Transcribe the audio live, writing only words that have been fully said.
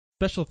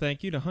Special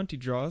thank you to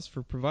HuntyDraws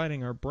for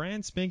providing our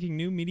brand spanking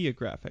new media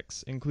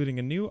graphics, including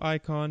a new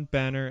icon,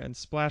 banner, and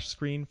splash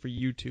screen for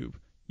YouTube.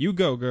 You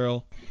go,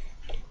 girl.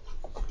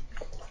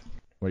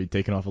 What, are you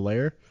taking off a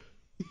layer?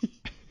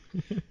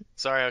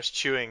 Sorry, I was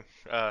chewing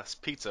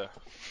pizza.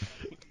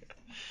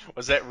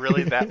 Was that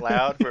really that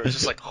loud? Where it was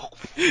just like,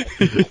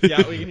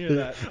 Yeah, we can hear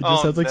that. It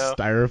just sounds like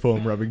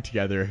styrofoam rubbing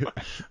together.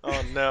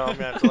 Oh no, I'm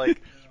gonna have to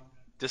like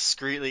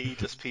discreetly eat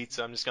this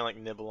pizza. I'm just gonna like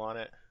nibble on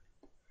it.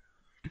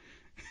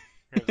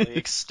 I'm gonna really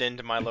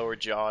extend my lower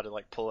jaw to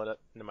like pull it up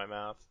into my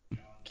mouth.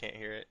 Can't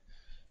hear it.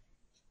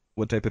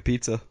 What type of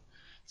pizza?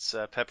 It's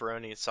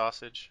pepperoni and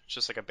sausage. It's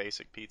just like a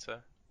basic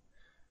pizza.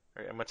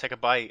 Alright, I'm gonna take a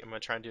bite. I'm gonna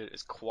try and do it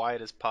as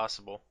quiet as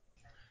possible.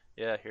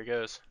 Yeah, here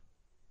goes.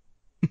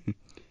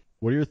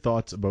 What are your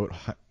thoughts about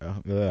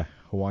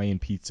Hawaiian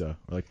pizza,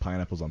 or like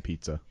pineapples on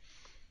pizza?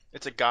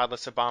 It's a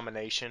godless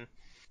abomination.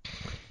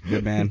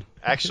 Good man.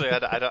 Actually,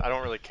 I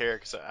don't really care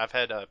because I've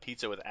had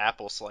pizza with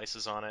apple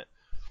slices on it.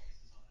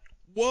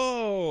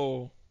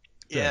 Whoa!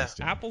 Yeah,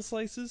 Apple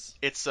slices?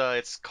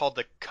 it's called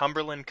the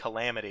Cumberland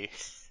Calamity.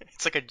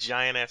 It's like a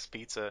giant ass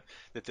pizza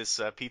that this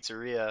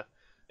pizzeria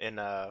in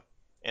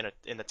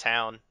the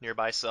town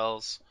nearby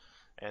sells,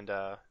 and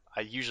I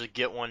usually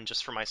get one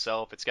just for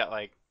myself. It's got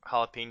like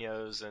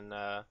jalapenos and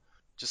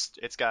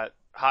it's got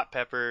hot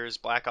peppers,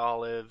 black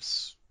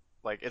olives.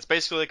 Like it's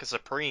basically like a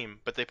Supreme,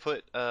 but they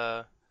put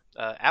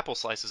apple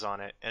slices on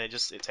it, and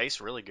it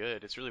tastes really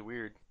good. It's really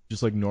weird.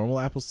 Just like normal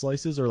apple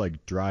slices, or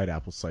like dried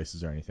apple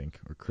slices, or anything,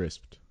 or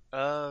crisped?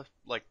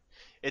 Like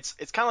it's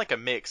kind of like a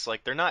mix.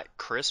 Like they're not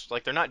crisp,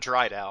 like they're not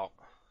dried out.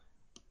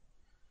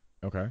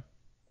 Okay.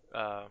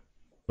 Uh,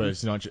 But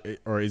it's not,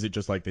 or is it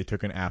just like they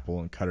took an apple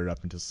and cut it up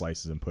into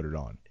slices and put it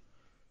on?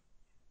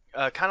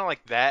 kind of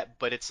like that,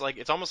 but it's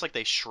almost like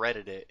they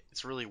shredded it.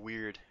 It's really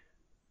weird.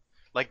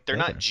 Like they're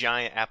not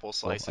giant apple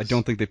slices. I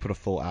don't think they put a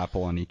full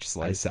apple on each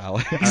slice,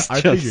 Alex.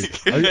 I figured.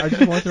 I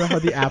just want to know how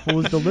the apple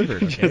was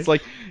delivered. Okay? It's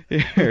like,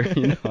 here,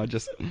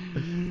 just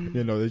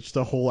there's just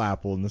a whole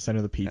apple in the center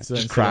of the pizza.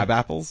 just crab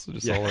apples,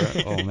 just Yeah. all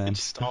around. Oh man,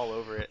 just all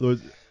over it.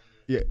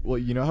 Yeah, well,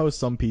 you know how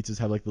some pizzas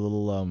have like the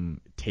little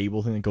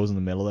table thing that goes in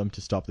the middle of them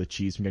to stop the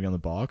cheese from getting on the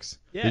box?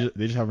 Yeah.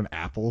 They just have an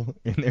apple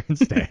in there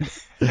instead.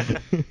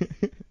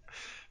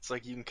 It's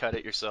like you can cut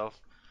it yourself.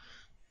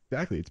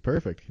 Exactly, it's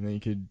perfect. And then you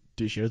could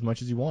dish it as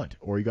much as you want,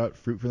 or you got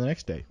fruit for the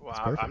next day. Well, It's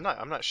perfect.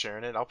 I'm not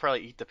sharing it. I'll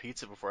probably eat the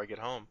pizza before I get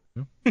home.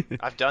 Yeah.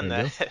 I've done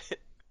There you that.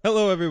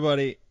 Hello,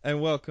 everybody, and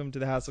welcome to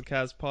the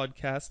Hastlecast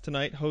podcast.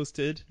 Tonight,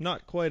 hosted,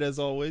 not quite as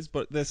always,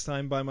 but this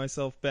time by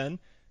myself, Ben.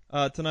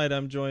 Tonight,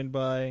 I'm joined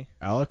by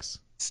Alex?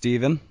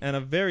 Steven. and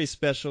a very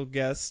special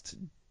guest.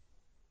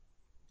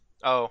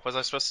 Oh, was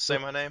I supposed to say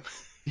my name?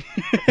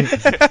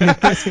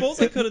 I suppose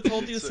I could have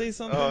told you to say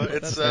something. Oh, but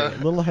it's that's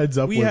A little heads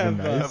up We would have, have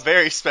been a nice.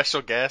 very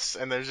special guest,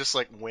 and there's just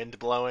like wind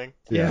blowing.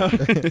 Yeah.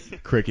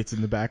 Crickets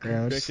in the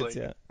background. Crickets, Like,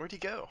 yeah. Where'd he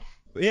go?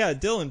 Yeah,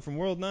 Dillon from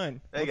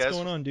World-9. Hey, What's guys.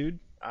 going on, dude?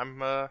 I'm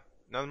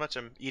not much.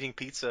 I'm eating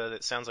pizza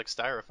that sounds like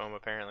styrofoam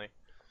apparently.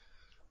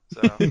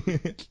 So,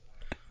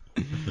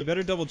 You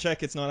better double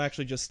check it's not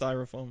actually just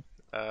styrofoam.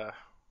 well,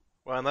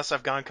 unless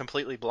I've gone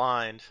completely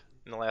blind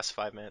in the last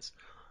 5 minutes.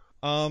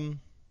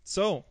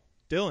 So,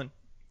 Dillon,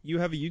 you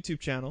have a YouTube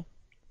channel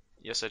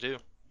Yes, I do.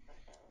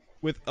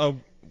 with a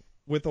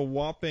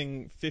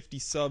whopping 50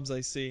 subs,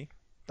 I see.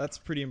 That's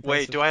pretty impressive.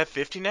 Wait, do I have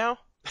 50 now?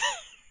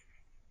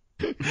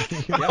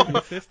 Yeah,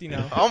 you're 50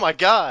 now. Oh my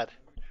God!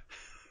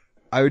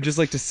 I would just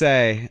like to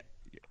say,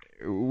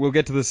 we'll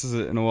get to this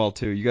in a while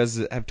too. You guys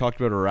have talked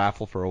about a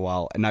raffle for a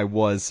while, and I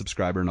was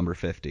subscriber number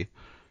 50.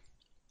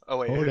 Oh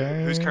wait, Hold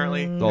who's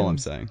currently? That's all I'm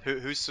saying.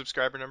 Who's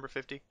subscriber number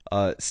 50?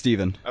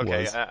 Steven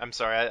Okay, was. I'm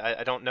sorry.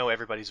 I don't know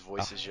everybody's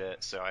voices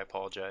yet, so I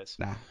apologize.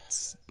 Nah,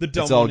 The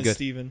dumb it's all one is good.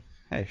 Steven.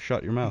 Hey,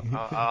 shut your mouth.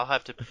 I'll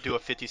have to do a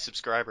 50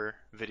 subscriber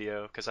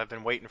video because I've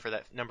been waiting for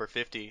that number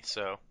 50.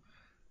 So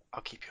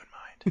I'll keep you in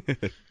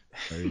mind.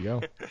 There you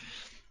go.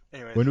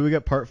 Anyway, When do we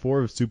get part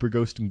 4 of Super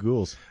Ghost and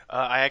Ghouls?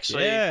 I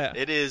actually, Yeah.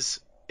 it is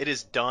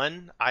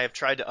done. I have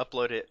tried to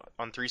upload it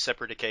on 3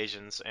 separate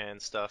occasions,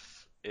 and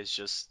stuff is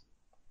just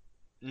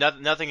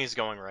nothing is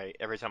going right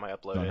every time I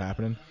upload Not it.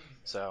 happening?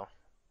 So,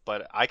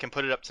 but I can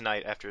put it up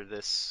tonight after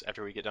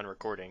we get done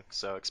recording.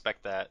 So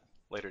expect that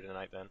later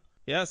tonight then.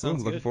 Yeah, sounds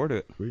Looking good. forward to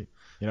it. Sweet.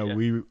 You know, Yeah.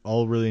 we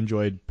all really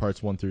enjoyed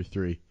parts 1 through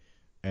 3.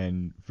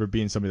 And for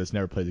being somebody that's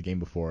never played the game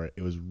before,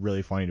 it was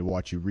really funny to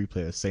watch you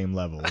replay the same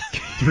level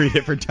 3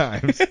 different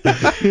times.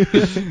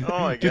 Oh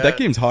my God, Dude, that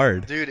game's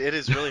hard. Dude, it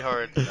is really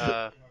hard.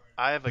 I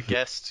have a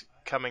guest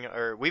coming,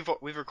 or we've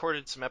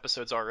recorded some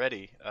episodes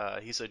already.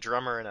 He's a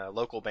drummer in a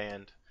local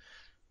band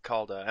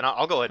called, and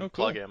I'll go ahead and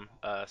cool. plug him.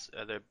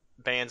 The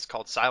band's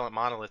called Silent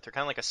Monolith. They're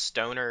kind of like a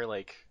stoner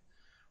like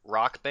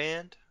rock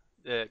band.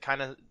 They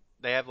kind of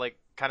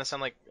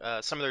sound like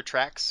some of their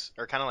tracks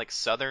are kind of like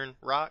southern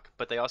rock,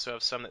 but they also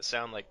have some that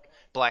sound like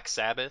Black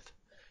Sabbath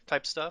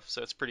type stuff.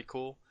 So it's pretty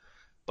cool.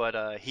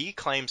 But he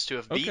claims to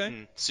have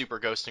beaten Super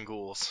Ghost and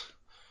Ghouls.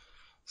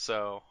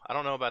 So I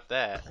don't know about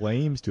that.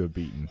 Claims to have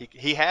beaten.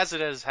 He has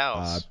it at his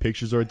house.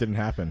 Pictures or it didn't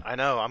happen. I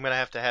know. I'm gonna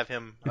have to have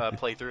him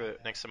play through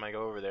it next time I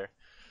go over there.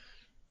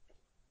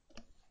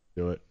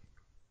 Do it.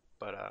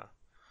 But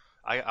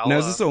I'll. Now,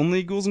 is this the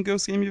only Ghouls and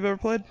Ghosts game you've ever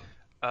played?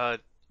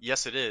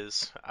 Yes, it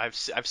is. I've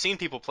seen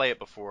people play it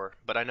before,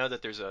 but I know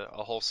that there's a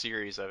whole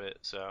series of it.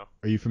 So.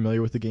 Are you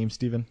familiar with the game,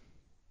 Steven?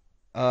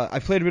 I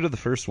played a bit of the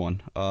first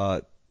one.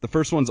 The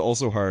first one's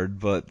also hard,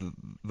 but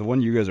the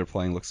one you guys are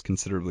playing looks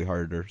considerably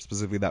harder,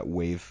 specifically that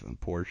wave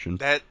portion.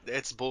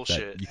 It's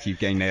bullshit. That you keep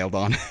getting nailed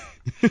on.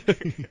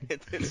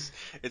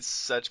 It's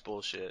such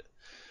bullshit.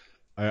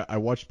 I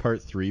watched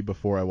part 3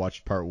 before I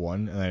watched part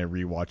 1, and I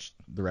rewatched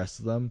the rest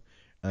of them.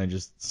 And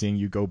just seeing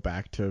you go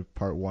back to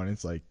part 1,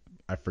 it's like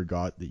I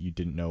forgot that you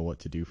didn't know what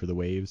to do for the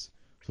waves.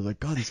 So I was like,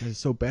 God, these guys are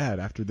so bad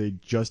after they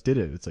just did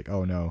it. It's like,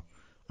 oh no,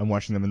 I'm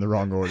watching them in the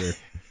wrong order.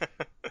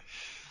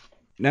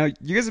 Now,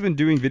 you guys have been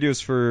doing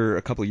videos for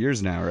a couple of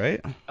years now,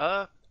 right?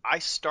 I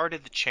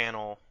started the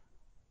channel,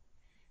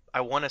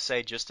 I want to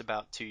say just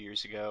about 2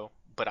 years ago,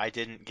 but I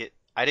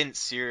didn't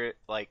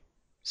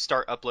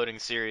start uploading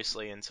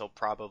seriously until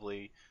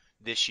probably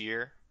this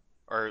year,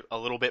 or a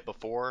little bit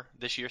before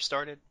this year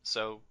started.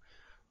 So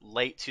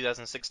late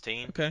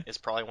 2016 is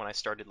probably when I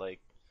started like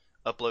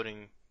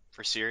uploading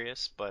for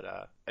serious.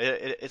 But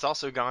it's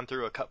also gone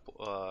through a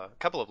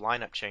couple of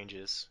lineup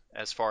changes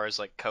as far as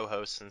like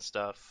co-hosts and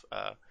stuff.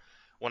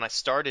 When I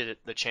started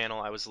the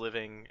channel, I was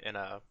living in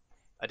a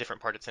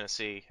different part of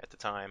Tennessee at the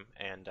time,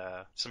 and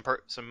some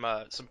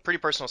pretty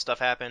personal stuff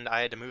happened.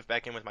 I had to move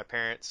back in with my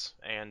parents,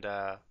 and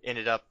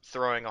ended up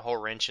throwing a whole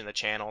wrench in the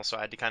channel. So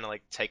I had to kind of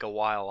like take a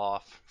while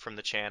off from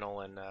the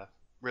channel and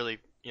really,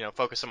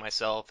 focus on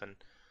myself. And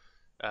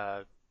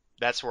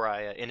that's where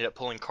I ended up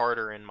pulling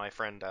Carter and my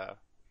friend.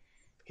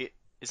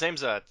 His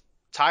name's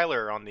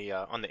Tyler on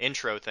the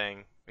intro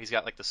thing. He's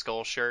got like the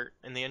skull shirt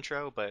in the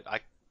intro, but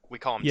we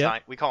call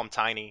him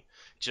Tiny,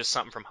 just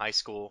something from high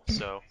school.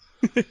 So,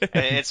 and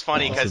it's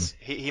funny because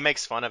he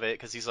makes fun of it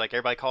because he's like,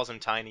 everybody calls him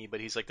Tiny, but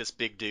he's like this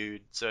big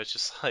dude. So it's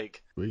just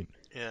like, sweet.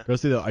 Yeah.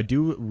 Honestly though, I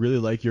do really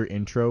like your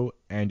intro,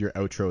 and your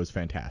outro is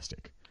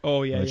fantastic.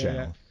 Oh yeah, on the yeah,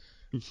 channel.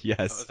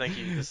 Yes. Oh, thank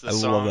you. This is the I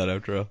song. love that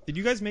outro. Did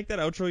you guys make that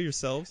outro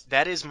yourselves?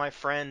 That is my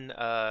friend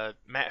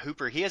Matt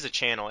Hooper. He has a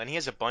channel, and he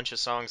has a bunch of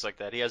songs like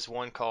that. He has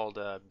one called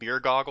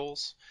Beer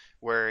Goggles,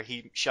 where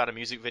he shot a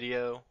music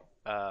video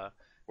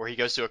where he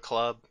goes to a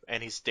club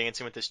and he's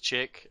dancing with this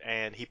chick,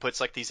 and he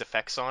puts like these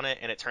effects on it,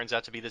 and it turns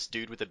out to be this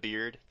dude with a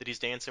beard that he's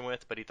dancing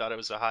with, but he thought it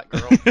was a hot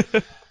girl.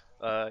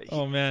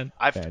 Oh man,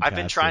 I've been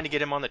Fantastic. trying to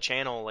get him on the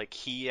channel. Like,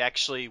 he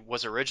actually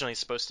was originally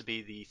supposed to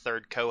be the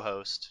third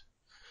co-host,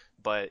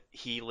 but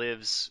he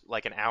lives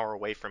like an hour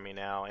away from me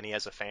now, and he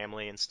has a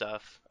family and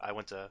stuff. I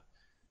went to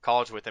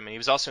college with him, and he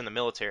was also in the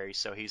military,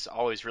 so he's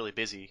always really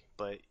busy.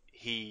 But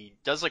he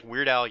does like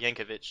Weird Al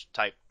Yankovic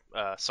type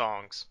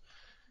songs.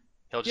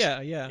 He'll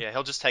just, yeah.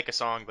 He'll just take a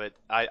song, but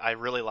I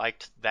really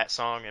liked that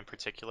song in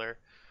particular,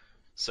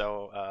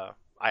 so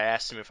I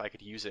asked him if I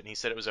could use it, and he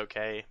said it was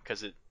okay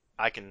because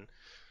I can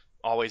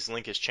always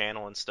link his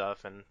channel and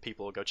stuff, and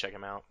people will go check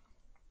him out.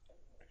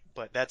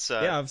 But that's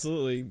yeah,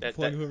 absolutely.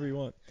 Plug whoever you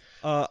want.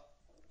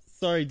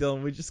 Sorry,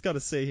 Dillon, we just gotta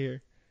say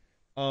here,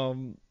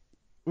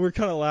 we're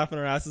kind of laughing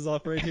our asses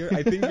off right here.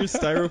 I think your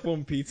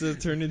styrofoam pizza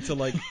turned into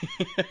like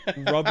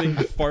rubbing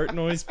fart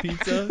noise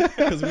pizza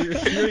because we were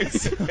hearing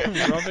some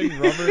rubbing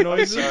rubber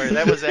noises. I'm sorry,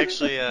 that was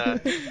actually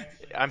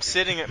I'm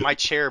sitting at my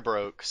chair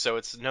broke, so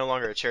it's no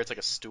longer a chair; it's like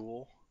a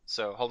stool.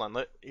 So hold on,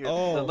 let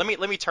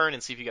me turn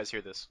and see if you guys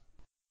hear this.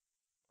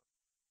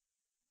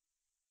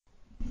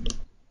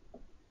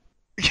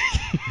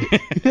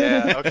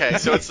 Yeah, okay,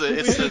 so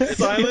it's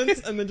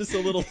silence and then just a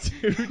little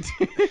toot.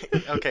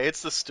 Okay,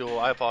 it's the stool.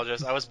 I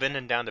apologize. I was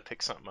bending down to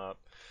pick something up.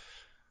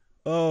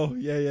 Oh,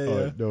 yeah.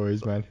 Oh, no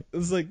worries, man.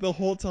 It's like the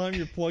whole time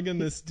you're plugging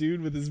this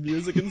dude with his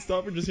music and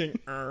stuff, we're just hearing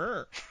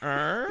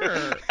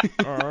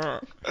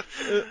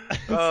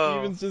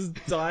Steven's just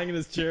dying in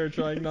his chair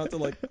trying not to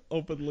like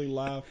openly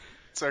laugh.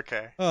 It's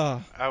okay.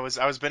 Oh. I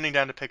was bending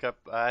down to pick up.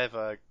 I have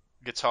a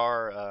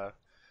guitar,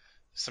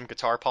 some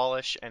guitar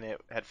polish, and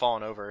it had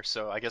fallen over.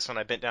 So I guess when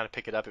I bent down to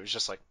pick it up, it was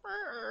just like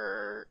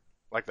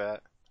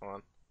that. Hold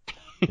on.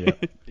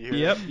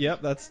 Yeah.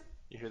 Yep. That's.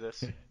 You hear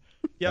this?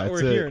 Yeah, That's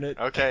we're it. hearing it.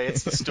 Okay,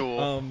 it's the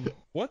stool.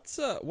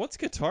 What's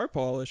guitar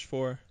polish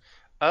for?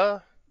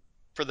 For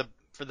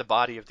the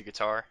body of the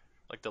guitar,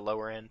 like the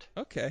lower end.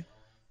 Okay.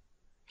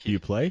 Do you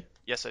play?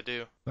 Yes, I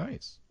do.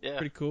 Nice. Yeah.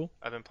 Pretty cool.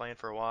 I've been playing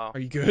for a while. Are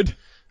you good?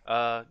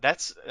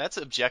 That's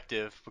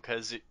objective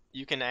because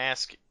you can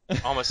ask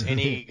almost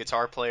any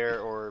guitar player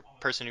or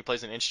person who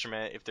plays an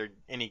instrument if they're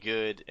any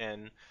good,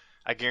 and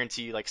I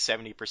guarantee you like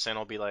 70%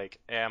 will be like,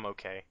 I'm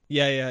okay.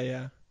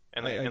 Yeah.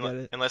 And I get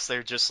it. Unless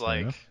they're just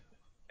like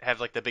have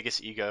like the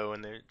biggest ego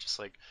and they're just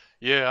like,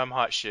 yeah, I'm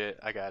hot shit,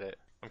 I got it,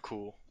 I'm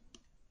cool.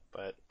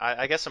 But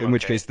I guess I'm in okay.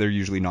 which case they're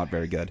usually not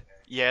very good.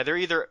 Yeah, they're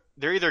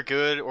either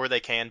good or they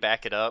can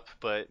back it up,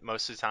 but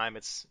most of the time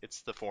it's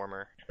the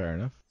former. Fair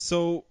enough.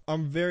 So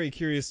I'm very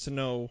curious to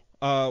know,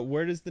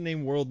 where does the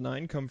name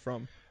World-9 come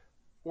from?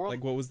 World.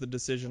 Like, what was the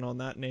decision on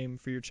that name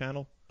for your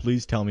channel?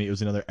 Please tell me it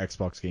was another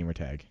Xbox gamer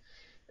tag.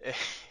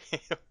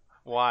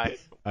 Why?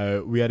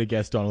 We had a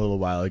guest on a little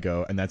while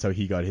ago, and that's how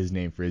he got his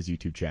name for his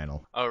YouTube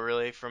channel. Oh,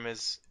 really? From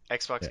his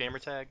Xbox Yeah. gamer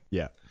tag?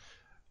 Yeah.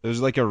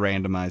 There's like a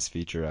randomized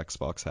feature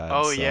Xbox had.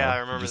 Oh, so yeah, I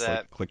remember you just, that.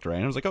 Like, clicked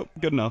random. I was like, oh,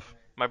 good enough.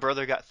 My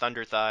brother got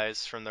Thunder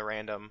Thighs from the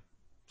random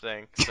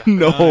thing. So.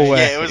 No Nice. way.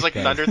 Yeah, it was like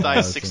That's Thunder Thighs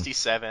awesome.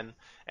 67,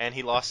 and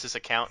he lost his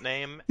account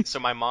name, so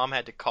my mom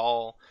had to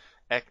call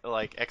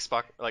like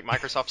Xbox, like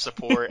Microsoft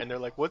support, and they're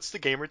like, "What's the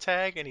gamer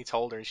tag?" And he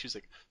told her, and she was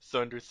like,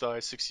 "Thunder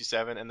Thighs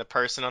 67," and the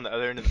person on the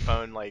other end of the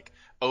phone like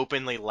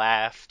openly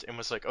laughed and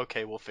was like,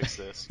 "Okay, we'll fix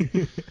this."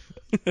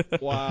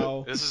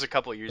 Wow. This was a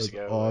couple of years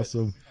That's ago.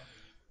 awesome.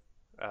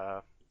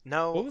 But,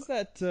 no. What was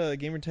that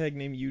gamer tag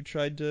name you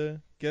tried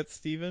to get,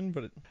 Steven?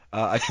 But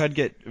I tried to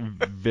get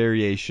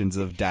variations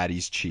of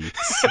Daddy's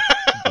cheeks,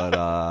 but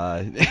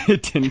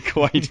it didn't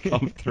quite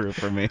come through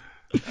for me.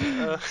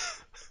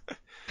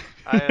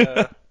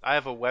 I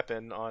have a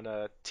weapon on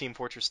Team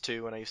Fortress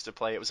 2 when I used to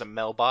play. It was a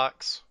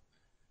mailbox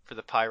for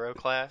the Pyro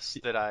class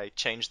that I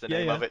changed the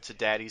name of it to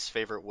Daddy's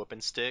favorite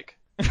whooping stick.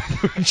 And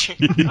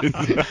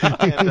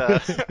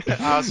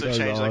I also That's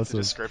changed like the awesome.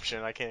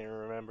 description. I can't even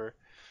remember.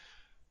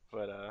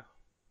 But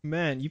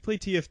man, you play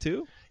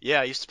TF2?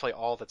 yeah, I used to play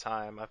all the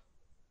time.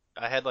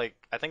 I had like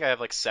I think I have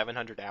like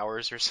 700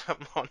 hours or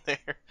something on there.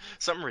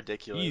 Something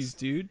ridiculous. Jeez,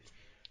 dude.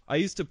 I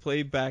used to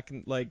play back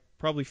like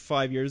probably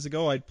 5 years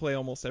ago. I'd play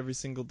almost every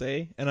single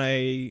day, and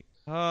I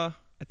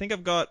think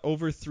I've got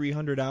over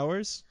 300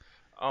 hours.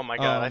 Oh my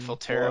god, I feel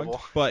terrible.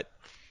 logged, but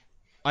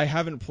I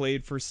haven't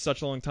played for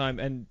such a long time,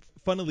 and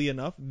funnily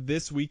enough,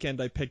 this weekend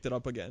I picked it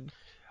up again.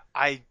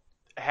 I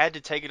had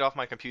to take it off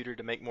my computer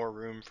to make more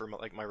room for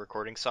like my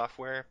recording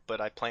software,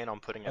 but I plan on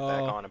putting it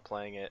back on and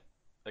playing it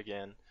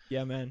again.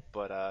 Yeah, man.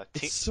 But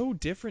It's so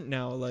different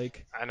now.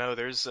 Like I know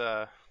there's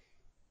a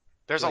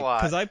like,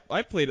 lot. Because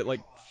I played it like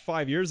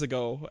 5 years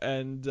ago,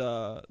 and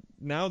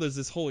now there's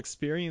this whole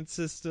experience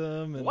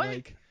system, and What?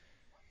 like,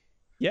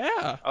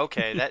 yeah.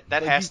 Okay, that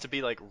Like, has to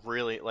be like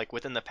really like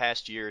within the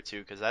past year or two,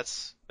 because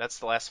that's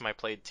the last time I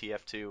played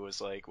TF2 was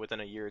like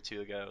within a year or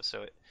two ago.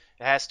 So it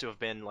has to have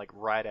been like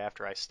right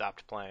after I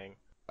stopped playing.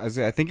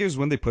 I think it was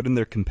when they put in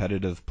their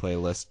competitive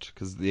playlist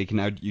because you can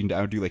now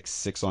do like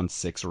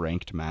 6-on-6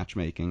 ranked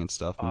matchmaking and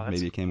stuff. Oh, And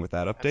maybe it came with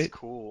that That's update.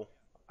 cool.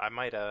 I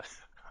might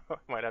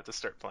might have to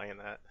start playing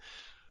that.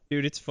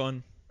 Dude, it's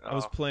fun. I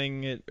was Oh.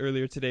 playing it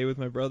earlier today with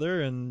my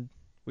brother, and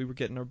we were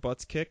getting our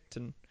butts kicked,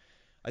 and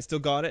I still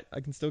got it.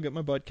 I can still get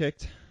my butt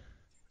kicked.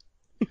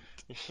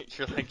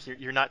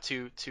 You're not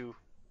too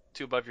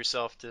above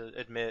yourself to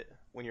admit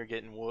when you're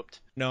getting whooped.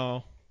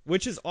 No,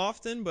 which is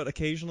often, but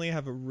occasionally I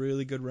have a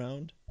really good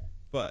round.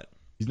 But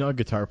He's not a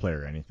guitar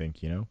player or anything,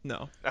 you know?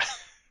 no.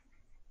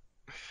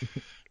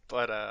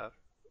 But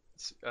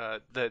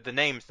the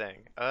name thing.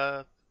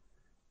 What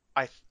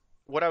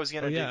I was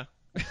gonna Oh yeah.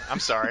 do. I'm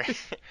sorry.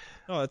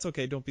 Oh, that's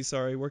okay. Don't be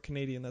sorry. We're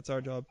Canadian. That's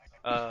our job.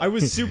 Uh, I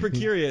was super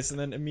curious, and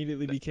then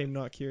immediately became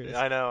not curious.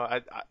 I know.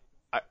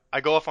 I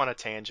go off on a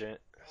tangent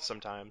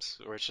sometimes,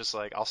 where it's just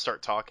like I'll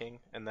start talking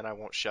and then I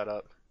won't shut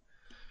up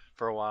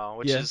for a while,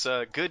 which Yeah. is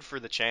good for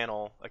the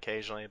channel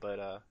occasionally,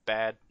 but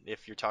bad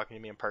if you're talking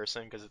to me in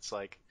person because it's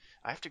like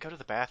I have to go to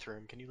the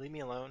bathroom. Can you leave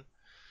me alone?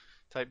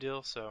 Type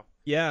deal. So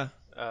Yeah.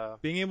 uh,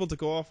 Being able to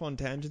go off on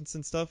tangents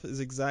and stuff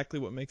is exactly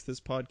what makes this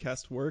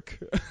podcast work.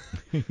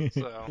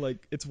 so Like,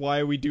 it's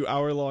why we do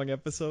hour-long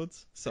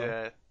episodes. So,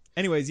 yeah.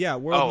 anyways, yeah,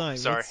 World-9.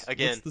 Sorry,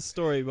 again. What's the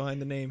story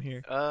behind the name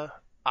here?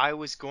 I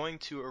was going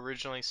to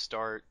originally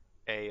start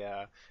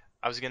I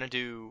was gonna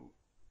do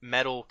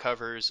metal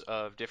covers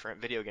of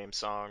different video game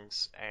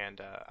songs, and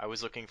I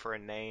was looking for a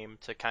name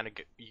to kind of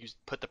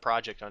put the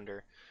project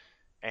under,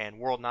 and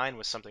World-9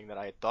 was something that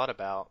I had thought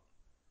about,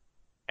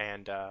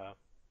 and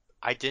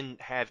I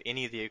didn't have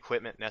any of the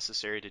equipment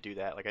necessary to do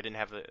that. Like I didn't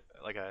have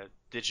a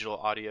digital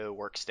audio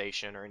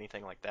workstation or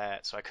anything like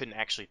that, so I couldn't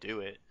actually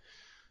do it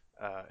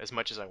as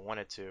much as I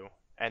wanted to.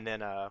 And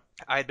then I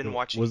had been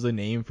watching. Was the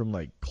name from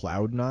like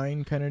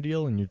Cloud9 kind of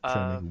deal, and you're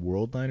trying to make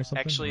World9 or something?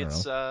 Actually, I don't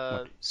it's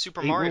know.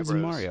 Super 8 Mario Worlds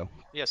Bros. in Mario.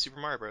 Yeah, Super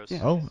Mario Bros. Yeah.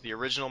 Oh, The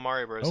original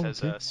Mario Bros. Oh,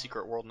 has okay. a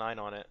secret World-9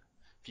 on it.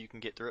 If you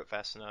can get through it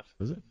fast enough.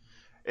 was it?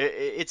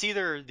 It's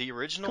either the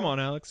original. Come on,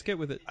 Alex, get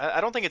with it.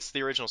 I don't think it's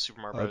the original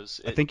Super Mario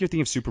Bros. I think you're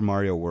thinking of Super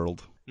Mario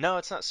World. No,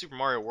 it's not Super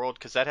Mario World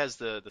because that has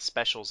the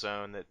special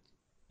zone that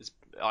is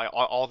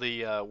all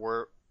the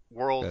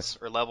worlds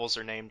or levels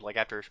are named like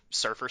after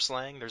surfer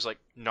slang. There's like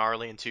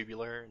gnarly and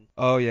tubular. And,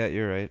 Oh yeah,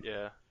 you're right.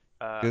 yeah.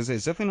 Because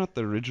it's definitely not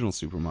the original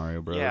Super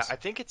Mario Bros. Yeah, I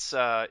think it's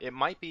it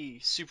might be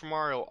Super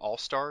Mario All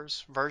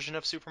Stars version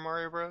of Super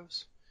Mario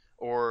Bros.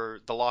 Or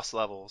the Lost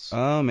Levels.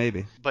 Oh,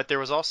 maybe. But there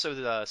was also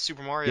the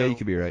Super Mario Yeah, you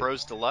could be right.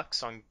 Bros.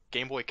 Deluxe on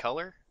Game Boy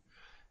Color,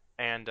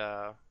 and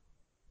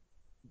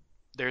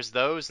there's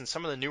those and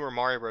some of the newer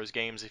Mario Bros.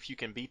 Games. If you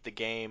can beat the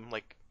game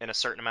like in a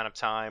certain amount of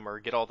time or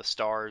get all the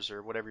stars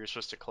or whatever you're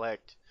supposed to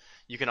collect,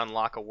 you can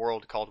unlock a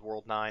world called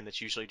World-9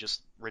 that's usually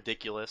just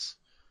ridiculous.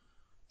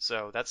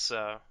 So that's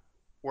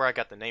where I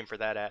got the name for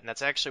that at, and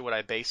that's actually what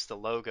I based the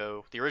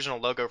logo. The original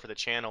logo for the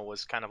channel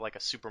was kind of like a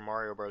Super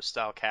Mario Bros.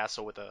 Style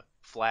castle with a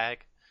flag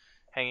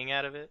hanging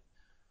out of it.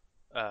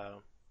 Uh,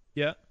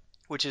 Yeah.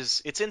 which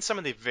is it's in some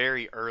of the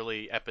very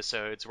early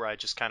episodes where I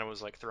just kind of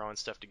was like throwing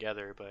stuff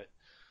together, but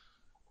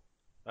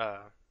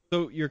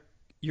So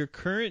your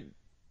current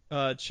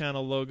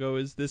channel logo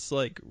is this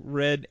like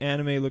red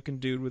anime looking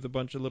dude with a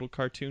bunch of little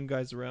cartoon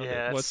guys around it.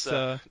 yeah,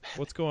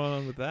 What's going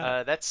on with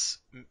that? that's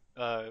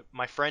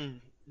my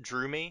friend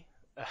drew me,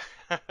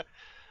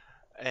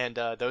 and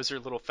those are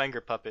little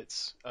finger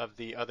puppets of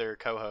the other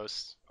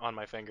co-hosts on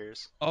my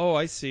fingers. Oh,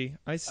 I see.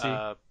 I see.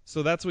 Uh,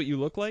 So that's what you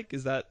look like?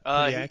 Is that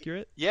pretty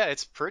accurate? yeah,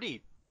 it's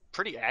pretty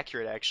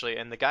accurate actually.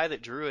 And the guy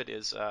that drew it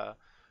is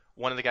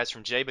one of the guys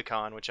from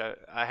JBacon, which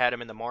I had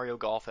him in the Mario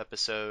Golf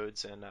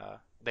episodes, and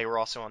they were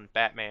also on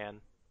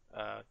Batman,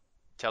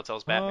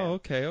 Telltale's Batman. Oh,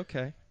 okay,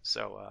 okay.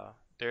 So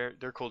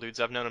they're cool dudes.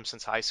 I've known them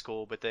since high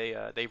school, but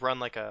they run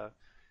like a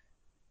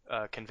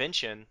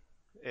convention.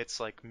 It's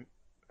like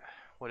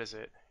what is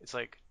it? It's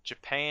like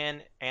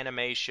Japan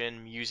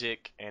Animation,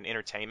 Music, and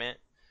Entertainment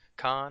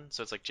Con.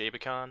 So it's like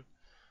JBacon.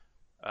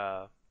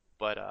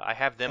 But I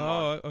have them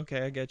on. Oh,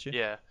 okay, I get you.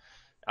 Yeah,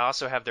 I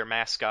also have their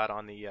mascot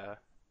on the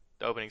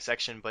opening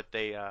section. But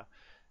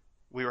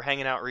we were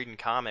hanging out reading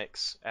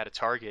comics at a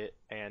Target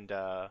and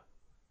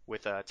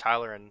with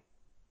Tyler and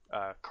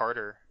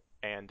Carter,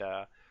 and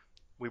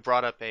we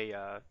brought up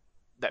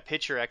that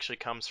picture actually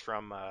comes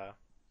from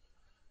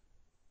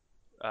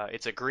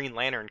it's a Green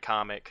Lantern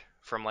comic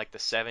from like the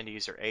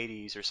 70s or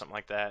 80s or something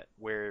like that,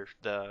 where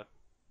the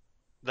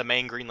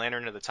main Green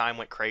Lantern of the time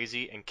went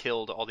crazy and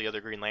killed all the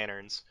other Green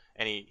Lanterns,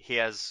 and he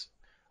has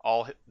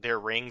all their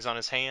rings on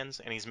his hands,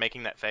 and he's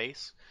making that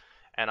face,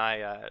 and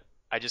I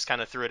just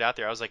kind of threw it out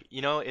there. I was like,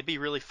 it'd be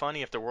really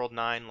funny if the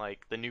World-9,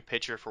 like the new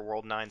picture for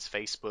World-9's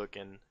Facebook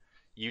and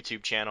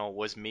YouTube channel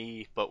was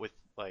me, but with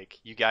like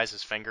you guys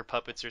as finger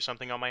puppets or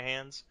something on my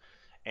hands.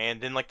 And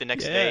then like the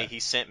next day, he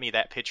sent me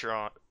that picture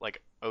on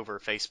like over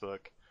Facebook.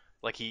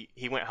 Like he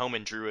went home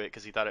and drew it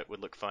because he thought it would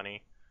look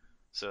funny.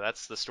 So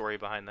that's the story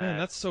behind that. Man,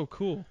 that's so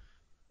cool.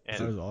 And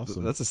That was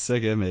awesome. That's a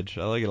sick image.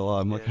 I like it a lot.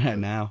 I'm looking at it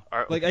now.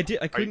 Like I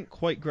couldn't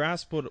quite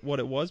grasp what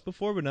it was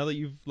before, but now that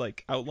you've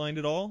like outlined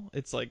it all,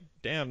 it's like,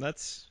 damn,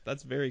 that's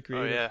very Oh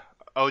creative. yeah.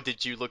 Oh,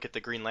 did you look at the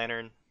Green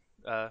Lantern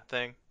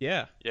thing?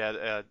 Yeah.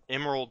 Yeah,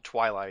 Emerald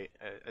Twilight,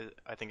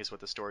 I think is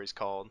what the story's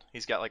called.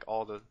 He's got like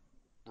all the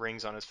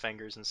rings on his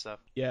fingers and stuff.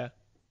 Yeah.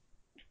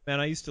 Man,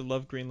 I used to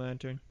love Green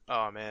Lantern.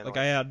 Oh man. Like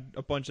I had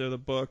a bunch of the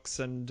books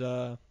and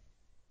I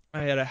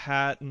had a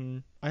hat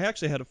and I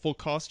actually had a full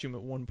costume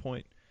at one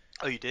point.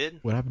 Oh, you did?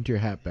 What happened to your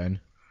hat,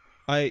 Ben?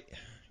 I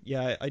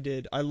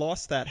did. I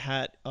lost that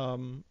hat.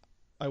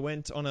 I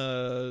went on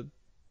a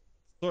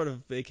sort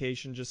of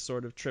vacation, just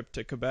sort of trip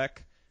to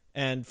Quebec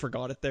and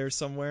forgot it there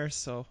somewhere,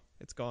 so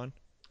it's gone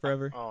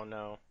forever. Oh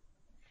no.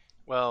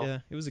 Well, Yeah,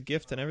 it was a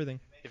gift and everything.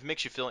 if it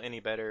makes you feel any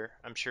better,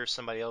 I'm sure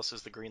somebody else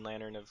is the Green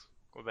Lantern of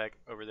Quebec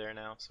over there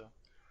now, so.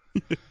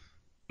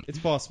 It's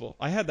possible.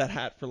 I had that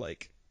hat for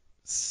like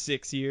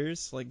 6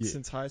 years, like Yeah.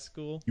 since high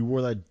school. You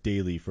wore that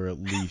daily for at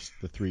least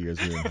the 3 years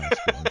we were in high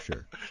school, I'm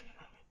sure.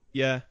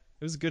 Yeah,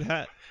 it was a good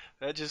hat.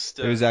 That just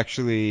It was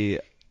actually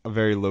a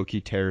very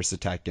low-key terrorist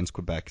attack against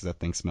Quebec because that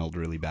thing smelled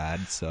really bad.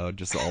 So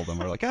just all of them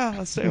were like,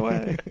 stay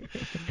away.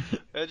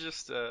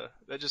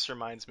 that just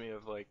reminds me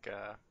of like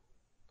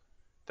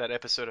that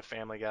episode of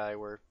Family Guy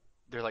where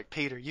they're like,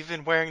 Peter, you've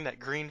been wearing that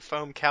green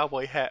foam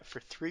cowboy hat for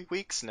 3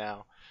 weeks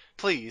now.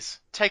 Please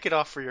take it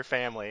off for your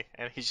family,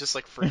 and he's just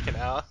like freaking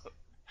out.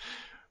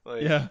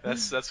 Like, Yeah.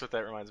 that's what that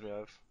reminds me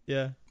of.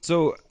 Yeah.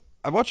 So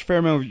I watched a fair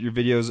amount of your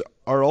videos.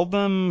 Are all of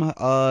them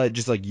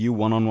just like you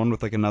one-on-one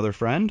with like another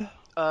friend?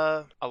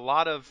 A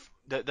lot of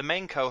the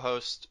main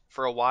co-host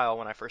for a while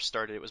when I first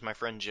started, it was my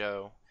friend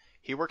Joe.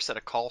 He works at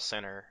a call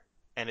center,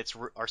 and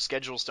our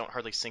schedules don't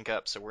hardly sync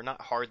up, so we're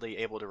not hardly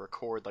able to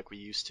record like we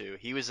used to.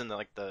 He was in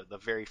the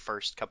very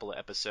first couple of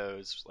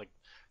episodes, like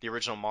the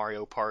original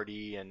Mario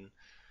Party and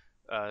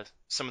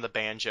some of the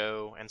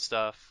banjo and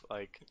stuff.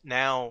 Like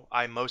now,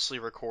 I mostly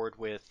record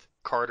with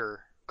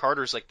Carter.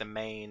 Carter's like the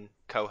main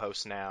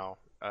co-host now.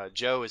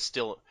 Joe is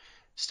still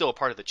a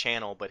part of the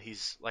channel, but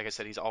he's, like I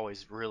said, he's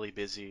always really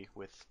busy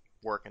with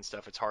work and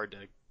stuff. It's hard to,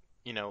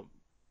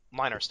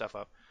 line our stuff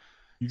up.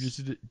 You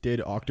just did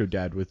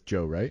Octodad with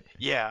Joe, right?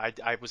 Yeah,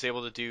 I was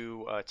able to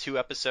do 2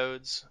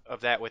 episodes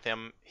of that with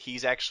him.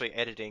 He's actually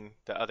editing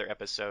the other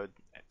episode,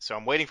 so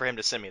I'm waiting for him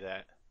to send me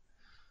that.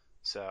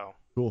 So.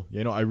 Cool.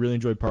 Yeah, no, I really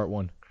enjoyed part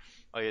 1.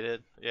 Oh, you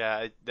did?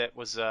 Yeah, that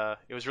was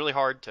it was really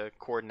hard to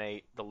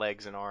coordinate the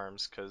legs and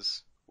arms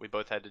because we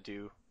both had to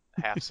do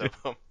halves of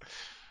them.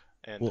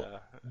 And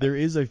Well, there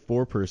is a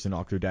 4-person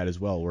Octodad as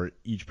well, where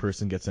each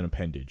person gets an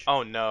appendage.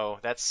 oh no,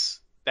 that's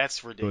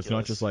So ridiculous. it's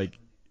not just like,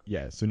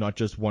 so not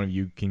just one of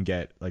you can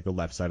get like the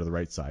left side or the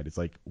right side. It's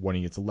like one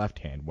of you gets a left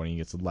hand, one of you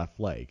gets a left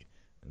leg,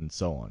 and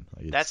so on.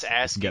 Like That's it can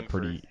asking get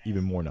pretty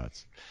even more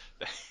nuts.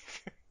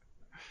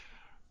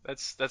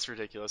 That's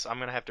ridiculous. I'm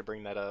gonna have to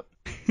bring that up.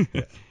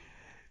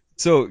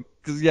 So,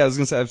 'cause, yeah, I was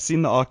gonna say I've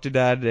seen the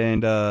Octodad,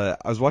 and I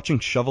was watching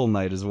Shovel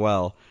Knight as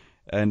well.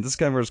 And this is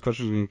kind of where this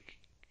question was gonna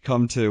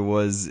come to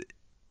was,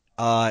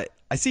 I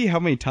see how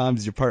many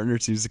times your partner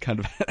seems to kind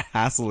of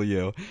hassle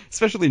you,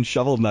 especially in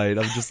Shovel Knight.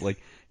 I'm just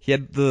like, he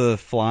had the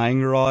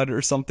flying rod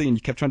or something, and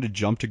you kept trying to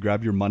jump to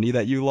grab your money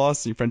that you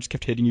lost, and your friend just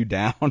kept hitting you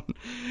down and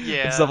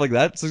stuff Yeah. like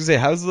that. So I was gonna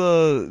say, how's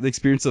the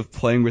experience of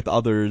playing with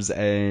others,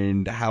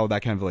 and how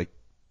that kind of like,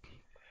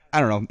 I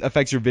don't know,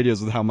 affects your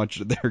videos with how much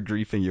they're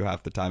griefing you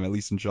half the time, at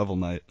least in Shovel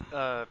Knight.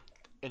 Uh,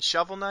 in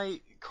Shovel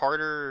Knight,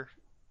 Carter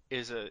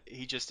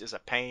he just is a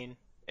pain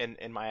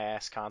in my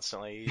ass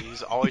constantly.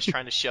 He's always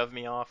trying to shove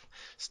me off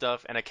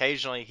stuff, and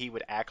occasionally he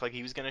would act like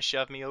he was gonna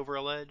shove me over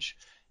a ledge,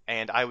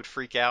 and I would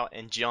freak out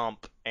and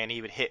jump, and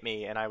he would hit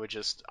me, and I would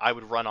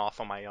run off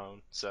on my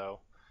own. So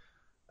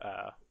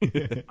uh,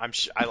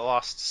 I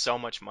lost so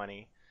much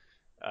money.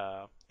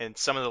 In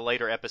some of the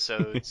later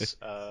episodes,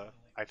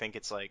 I think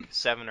it's like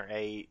 7 or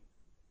 8.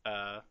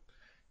 Uh,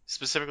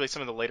 Specifically,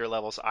 some of the later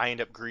levels, I end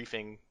up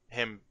griefing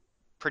him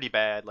pretty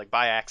bad, like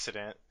by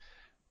accident.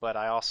 But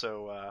I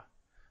also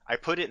I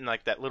put it in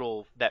like that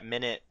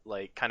minute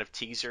like kind of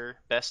teaser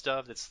best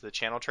of that's the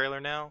channel trailer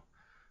now.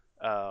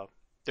 Uh,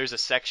 there's a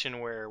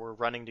section where we're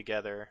running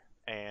together,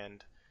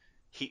 and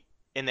he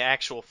in the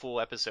actual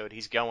full episode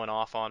he's going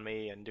off on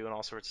me and doing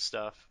all sorts of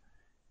stuff,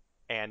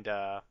 and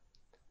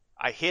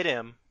I hit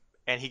him.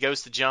 And he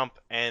goes to jump,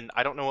 and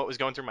I don't know what was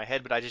going through my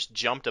head, but I just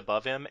jumped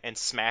above him and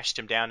smashed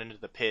him down into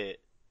the pit.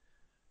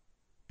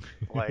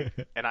 Like,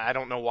 and I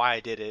don't know why I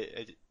did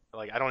it.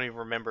 Like, I don't even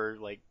remember.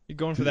 Like, You're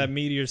going for that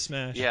meteor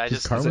smash. yeah, I His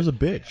just karma's a I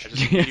bitch.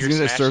 just Yeah, meteor that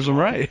smashed serves him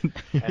right.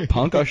 And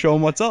Punk, I'll show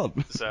him what's up.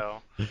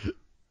 so,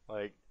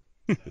 like,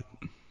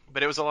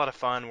 but it was a lot of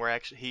fun. We're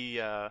actually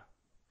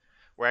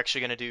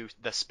gonna do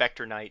the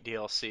Spectre Knight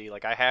DLC.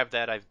 Like, I have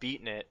that. I've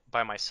beaten it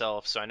by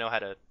myself, so I know how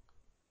to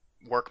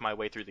work my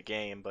way through the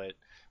game. But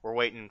we're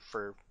waiting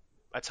for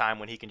a time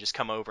when he can just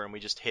come over and we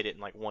just hit it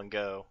in like one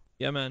go.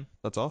 Yeah, man.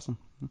 That's awesome.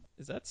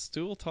 Is that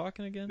stool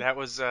talking again? That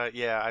was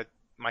yeah.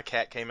 My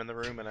cat came in the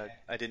room and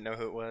I didn't know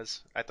who it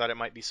was. I thought it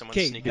might be someone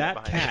Okay, sneaking up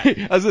that behind me.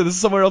 cat. I was like, this is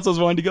somewhere else I was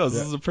wanting to go.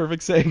 This Yeah. is a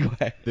perfect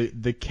segue.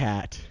 The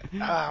cat. Oh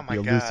my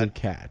The god. elusive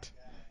cat.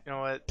 You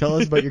know what? Tell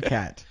us about your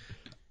cat.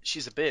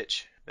 She's a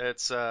bitch.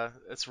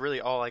 That's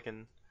really all I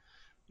can.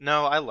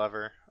 No, I love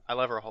her. I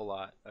love her a whole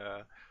lot.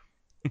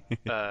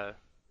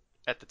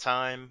 At the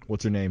time,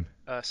 What's her name?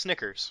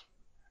 Snickers,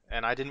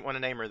 and I didn't want to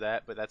name her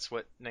that, but that's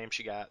what name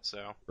she got.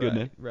 So, Good Right,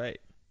 name. right.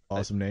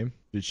 Awesome name.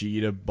 Did she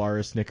eat a bar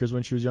of Snickers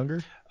when she was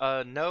younger?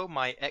 no,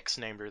 my ex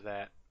named her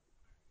that.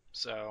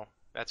 So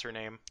that's her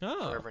name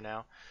Oh. forever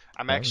now.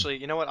 I'm Oh. actually,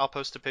 you know what? I'll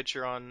post a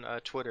picture on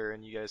Twitter,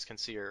 and you guys can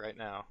see her right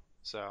now.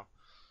 So,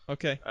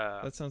 Okay,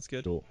 uh, that sounds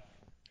good. Cool.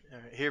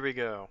 here we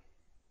go.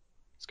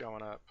 It's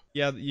going up.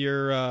 Yeah,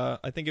 your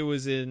I think it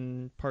was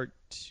in part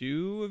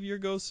 2 of your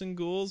Ghosts and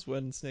Ghouls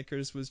when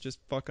Snickers was just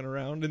fucking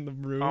around in the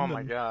room. Oh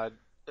my and- god.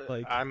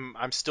 like-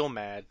 I'm still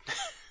mad.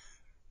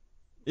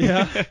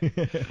 Yeah.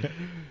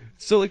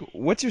 So, like,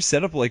 what's your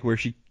setup like where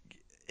she,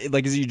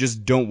 like, is it you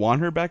just don't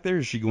want her back there?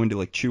 Is she going to,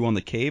 like, chew on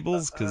the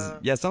cables? Because,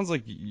 yeah, it sounds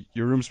like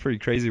your room's pretty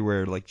crazy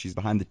where, like, she's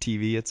behind the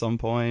TV at some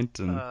point.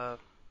 And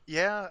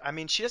Yeah, I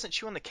mean, she doesn't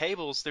chew on the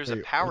cables. There's a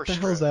Hey, power what the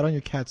strip. hell is that on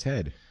your cat's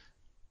head?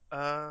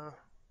 Well,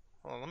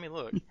 let me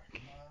look.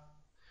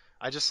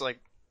 I just like,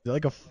 Is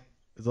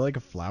that like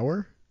a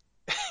flower?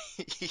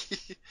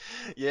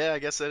 yeah, I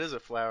guess that is a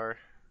flower,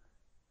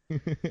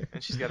 and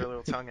she's got her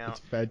little tongue out. It's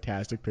a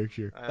fantastic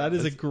picture. That is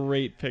a That's-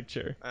 great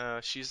picture.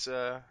 She's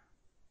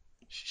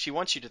she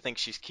wants you to think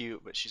she's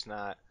cute, but she's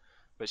not,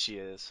 but she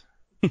is.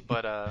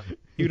 But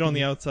Cute on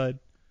the outside.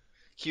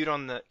 cute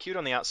on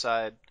the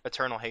outside,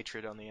 eternal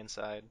hatred on the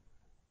inside.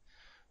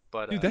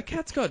 But Dude, that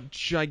cat's got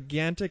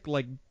gigantic,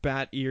 like,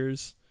 bat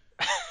ears.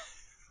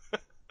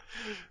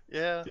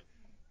 yeah,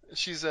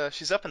 she's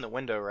up in the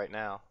window right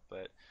now,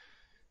 but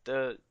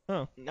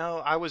no,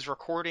 I was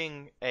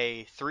recording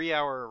a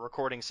 3-hour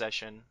recording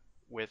session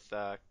with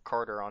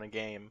Carter on a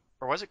game,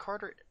 or was it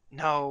Carter?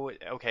 No,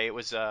 okay, it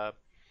was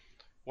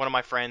one of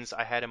my friends.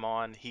 I had him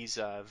on. He's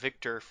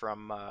Victor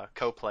from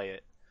Co-Play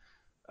It.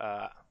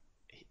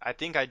 I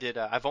think I did.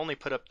 I've only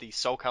put up the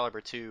Soul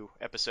Calibur 2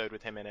 episode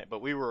with him in it,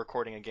 but we were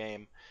recording a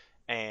game,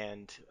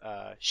 and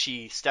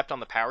she stepped on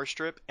the power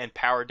strip and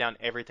powered down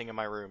everything in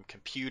my room: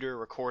 computer,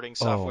 recording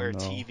software, no.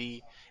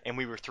 TV, and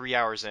we were 3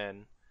 hours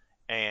in,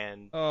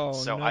 and Oh,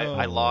 so no.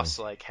 I lost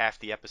like half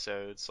the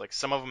episodes. Like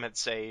some of them had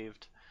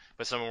saved,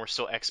 but some of them were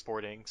still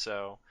exporting.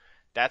 So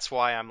that's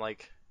why I'm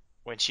like,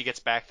 when she gets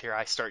back here,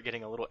 I start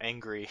getting a little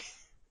angry.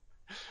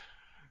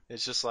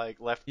 It's just like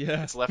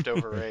Yeah. it's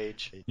leftover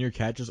rage. Your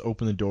cat just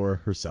open the door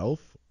herself,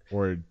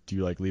 or do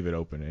you like leave it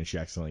open and she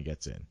accidentally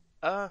gets in?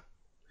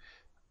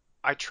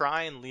 I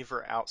try and leave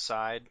her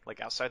outside, like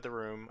outside the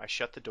room. I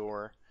shut the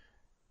door,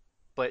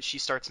 but she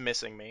starts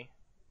missing me,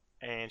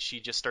 and she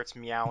just starts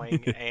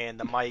meowing, and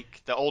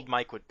the old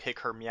mic would pick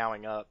her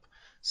meowing up.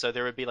 So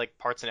there would be like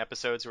parts in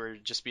episodes where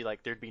it'd just be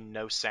like there'd be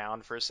no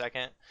sound for a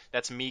second.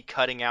 That's me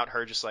cutting out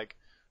her just like,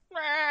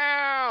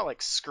 "Meow,"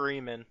 like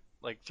screaming.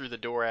 like through the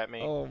door at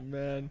me. Oh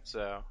man.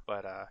 So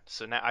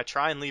now I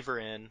try and leave her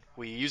in.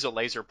 We use a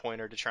laser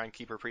pointer to try and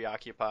keep her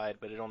preoccupied,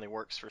 but it only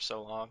works for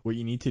so long. What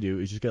you need to do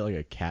is just get like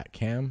a cat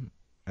cam,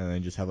 and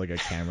then just have like a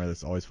camera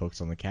that's always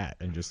focused on the cat,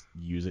 and just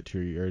use it to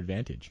your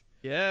advantage.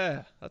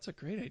 Yeah, that's a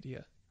great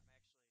idea.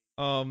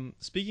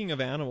 Speaking of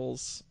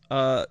animals,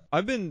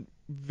 I've been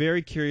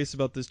very curious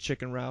about this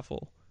chicken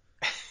raffle.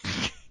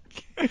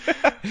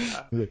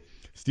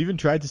 Steven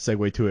tried to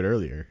segue to it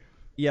earlier.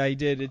 Yeah, he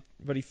did,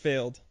 but he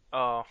failed.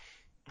 Oh,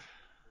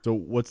 So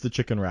what's the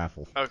chicken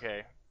raffle?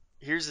 okay.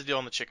 Here's the deal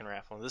on the chicken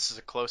raffle. This is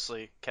a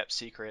closely kept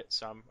secret,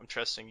 so I'm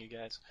trusting you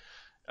guys.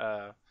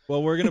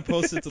 Well, we're gonna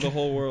post it to the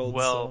whole world.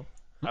 Well,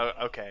 so.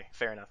 Okay,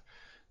 fair enough.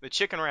 The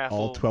chicken raffle.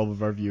 All 12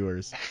 of our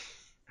viewers.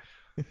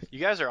 You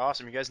guys are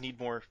awesome. You guys need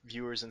more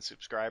viewers and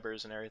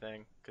subscribers and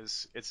everything,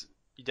 because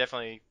you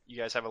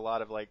guys have a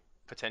lot of like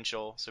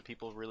potential, so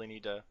people really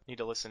need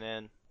to listen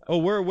in. Oh,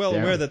 we're well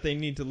Damn. aware that they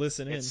need to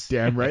listen in. It's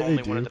Damn right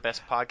only they one of do. the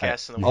best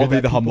podcasts in the You I'll world. hear be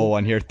that, the humble people?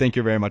 one here. Thank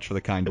you very much for the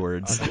kind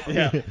words.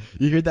 Yeah.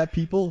 You heard that,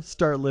 people?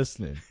 Start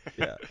listening.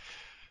 Yeah.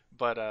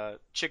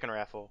 But chicken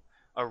raffle.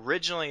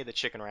 Originally, the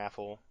chicken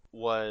raffle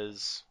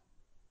was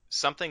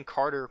something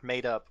Carter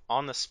made up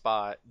on the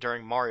spot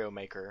during Mario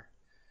Maker.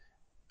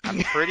 I'm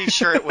pretty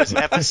sure it was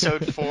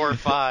episode 4 or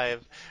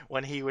 5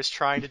 when he was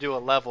trying to do a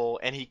level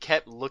and he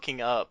kept looking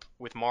up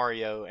with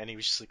Mario and he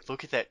was just like,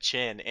 look at that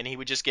chin, and he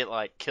would just get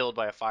like killed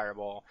by a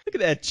fireball. Look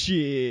at that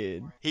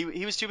chin.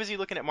 He was too busy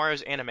looking at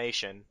Mario's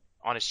animation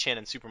on his chin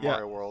in Super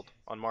Mario World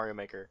on Mario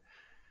Maker.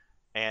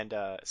 And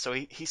so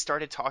he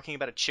started talking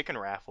about a chicken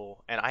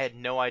raffle, and I had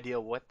no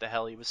idea what the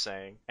hell he was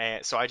saying.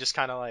 And so I just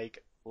kind of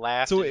like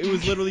laughed. So it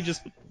was literally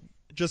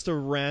just a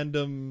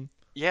random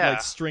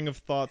like string of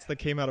thoughts that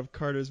came out of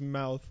Carter's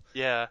mouth,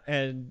 Yeah.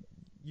 and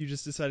you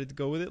just decided to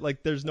go with it.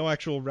 Like there's no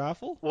actual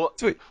raffle. Well,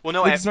 So wait,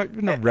 no, there's not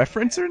even a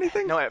reference or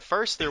anything? no. At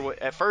first there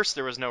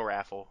was no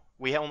raffle.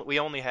 We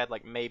only had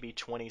like maybe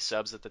 20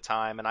 subs at the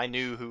time, and I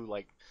knew who,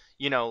 like,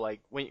 you know,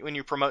 like when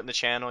you're promoting the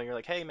channel, you're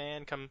like, hey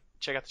man, come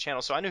check out the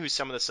channel. So I knew who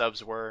some of the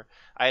subs were.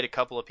 I had a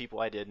couple of people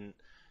I didn't,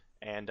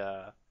 and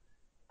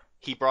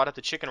he brought up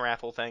the chicken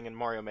raffle thing in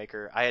Mario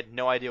Maker. I had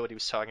no idea what he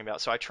was talking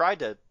about, so I tried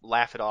to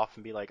laugh it off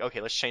and be like,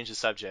 okay, let's change the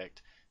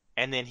subject.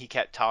 And then he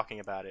kept talking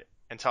about it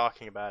and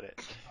talking about it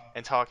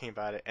and talking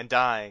about it and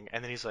dying.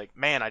 And then he's like,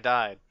 man, I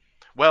died.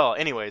 Well,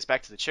 anyways,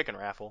 back to the chicken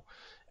raffle.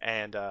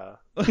 And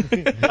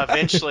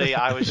eventually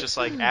I was just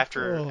like,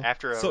 after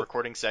a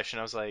recording session,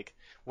 I was like,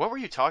 what were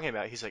you talking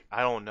about? He's like,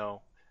 I don't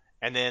know.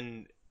 And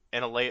then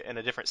in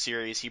a different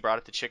series, he brought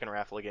up the chicken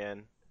raffle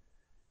again.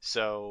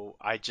 So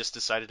I just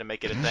decided to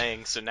make it a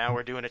thing. So now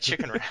we're doing a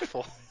chicken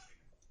raffle.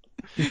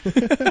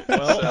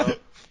 Well,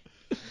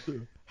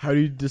 How do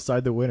you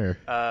decide the winner?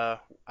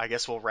 I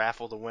guess we'll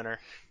raffle the winner.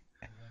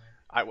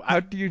 How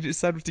do you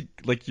decide what to,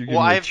 like, you're Well,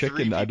 gonna I be have 3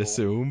 chicken, I'd people.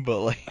 assume, but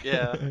like...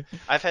 Yeah,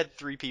 I've had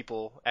 3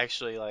 people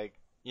actually, like,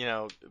 you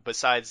know,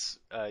 besides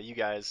you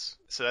guys.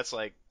 So that's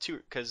like 2,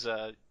 because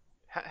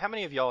how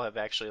many of y'all have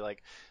actually,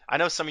 like, I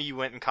know some of you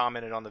went and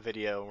commented on the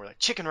video and were like,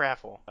 chicken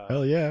raffle.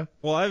 Hell yeah.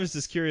 well, I was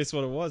just curious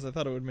what it was. I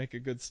thought it would make a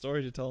good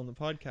story to tell in the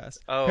podcast.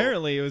 Oh.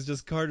 Apparently, it was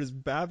just Carter's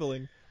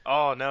babbling.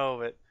 Oh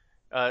no,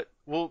 but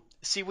well,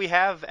 see, we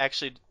have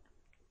actually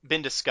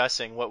been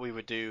discussing what we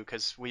would do,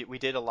 because we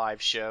did a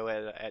live show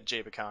at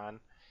JBCon,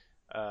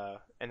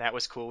 and that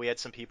was cool. We had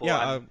some people.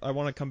 Yeah, I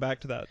want to come back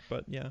to that,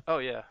 but yeah. Oh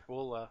yeah,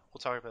 we'll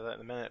talk about that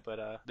in a minute.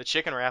 But the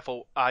chicken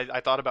raffle,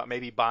 I thought about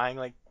maybe buying,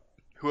 like,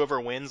 whoever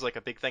wins, like,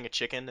 a big thing of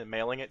chicken and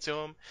mailing it to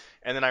them,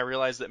 and then I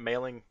realized that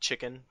mailing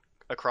chicken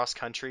across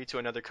country to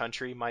another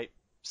country might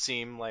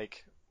seem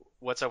like,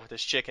 what's up with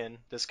this chicken?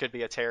 This could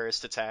be a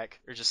terrorist attack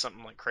or just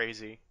something like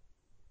crazy.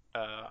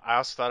 I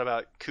also thought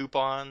about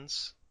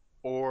coupons,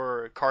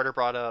 or Carter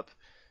brought up,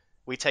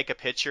 we take a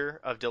picture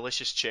of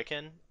delicious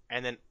chicken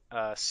and then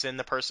send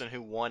the person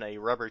who won a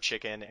rubber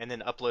chicken, and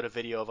then upload a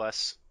video of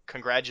us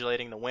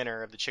congratulating the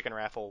winner of the chicken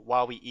raffle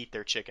while we eat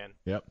their chicken.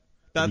 Yep.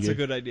 That's You a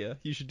get- good idea.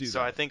 You should do So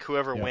that. I think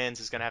whoever Yeah. wins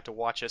is going to have to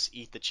watch us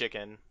eat the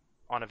chicken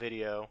on a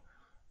video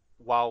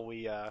while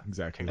we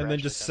Exactly. And then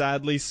just congratulate them.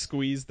 sadly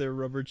squeeze their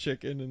rubber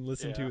chicken and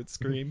listen to Yeah. it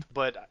scream.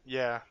 But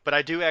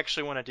I do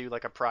actually want to do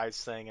like a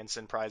prize thing and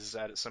send prizes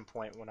out at some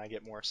point when I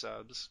get more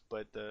subs.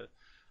 But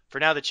for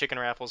now, the chicken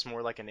raffle is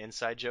more like an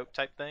inside joke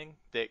type thing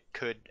that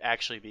could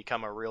actually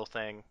become a real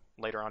thing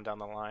later on down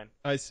the line.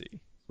 I see.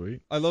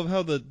 Sweet. I love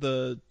how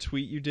the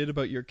tweet you did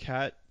about your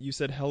cat, you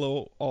said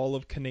hello all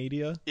of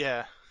Canada.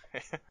 Yeah,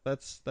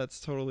 That's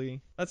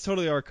totally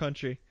our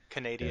country.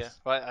 Canada. Yes.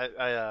 Well,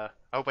 I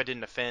hope I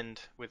didn't offend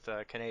with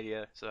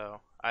Canada. So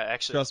I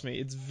actually Trust me,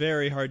 it's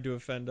very hard to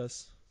offend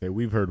us. Hey,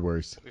 we've heard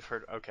worse. we've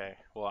heard. Okay,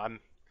 well I'm.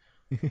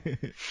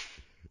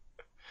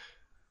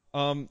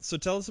 So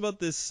tell us about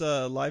this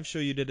live show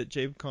you did at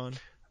JabeCon.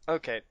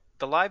 Okay,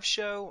 the live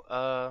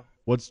show.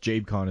 What's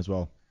JabeCon as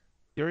well?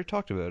 You already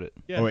talked about it.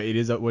 Yeah. Oh, wait, it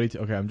is.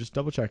 Okay, I'm just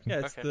double checking. Yeah,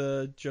 it's Okay.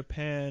 the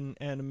Japan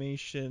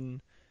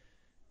Animation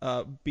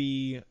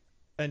B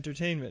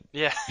Entertainment,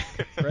 Yeah.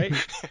 right?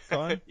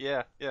 Con?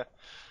 Yeah.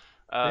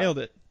 Nailed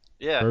it.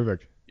 Yeah.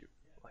 Perfect.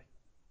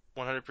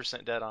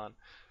 100% dead on.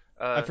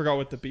 I forgot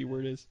what the B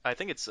word is. I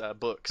think it's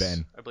books.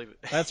 Ben. I believe it.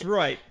 That's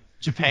right.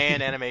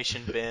 Japan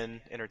Animation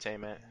Ben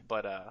Entertainment,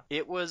 but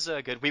it was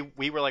good.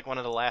 We were like one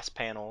of the last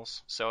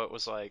panels, so it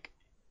was like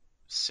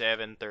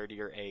 7:30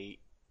 or 8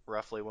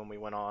 roughly when we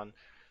went on.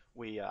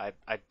 I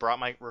brought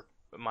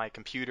my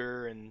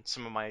computer and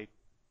some of my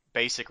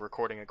basic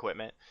recording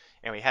equipment,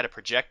 and we had a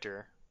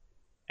projector.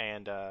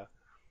 And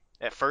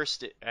at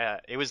first,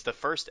 it was the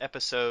first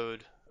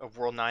episode of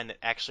World-9 that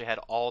actually had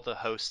all the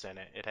hosts in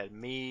it. It had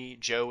me,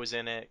 Joe was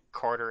in it,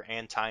 Carter,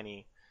 and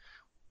Tiny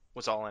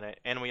was all in it,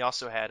 and we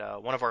also had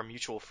one of our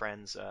mutual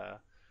friends.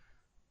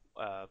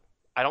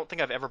 I don't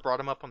think I've ever brought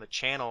him up on the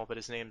channel, but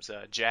his name's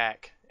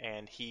Jack,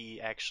 and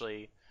he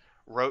actually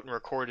wrote and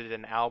recorded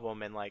an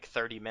album in like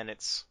 30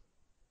 minutes,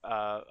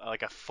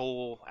 like a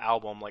full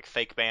album, like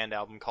fake band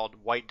album called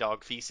White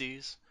Dog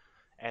Feces,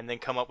 and then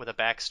come up with a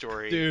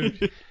backstory.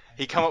 Dude.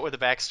 He come up with a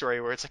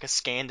backstory where it's like a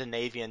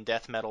Scandinavian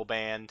death metal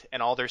band,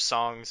 and all their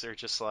songs are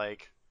just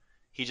like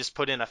he just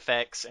put in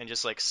effects and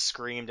just like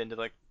screamed into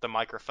like the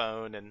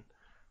microphone, and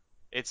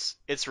it's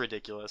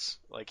ridiculous.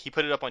 Like he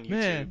put it up on YouTube,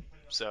 Man.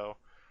 so.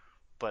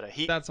 But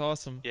That's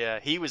awesome. yeah,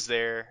 he was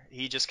there.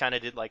 He just kind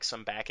of did like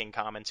some backing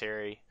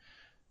commentary.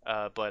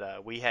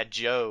 But we had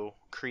Joe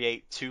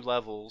create 2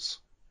 levels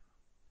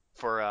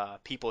for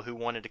people who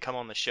wanted to come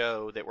on the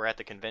show that were at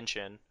the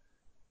convention.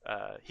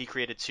 He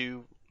created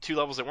two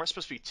levels that weren't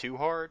supposed to be too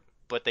hard,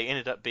 but they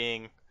ended up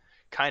being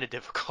kind of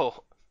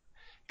difficult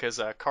because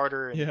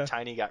Carter and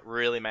Tiny got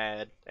really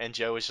mad, and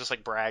Joe was just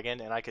like bragging,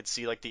 and I could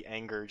see like the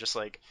anger just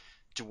like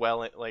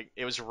dwelling, like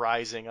it was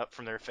rising up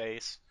from their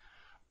face.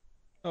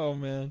 Oh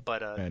man.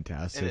 But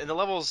Fantastic. and the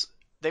levels,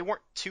 they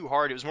weren't too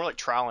hard. It was more like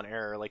trial and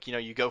error. Like, you know,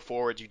 you go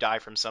forward, you die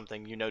from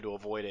something, you know to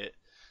avoid it.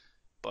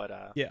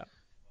 But Yeah.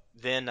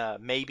 then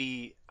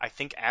maybe I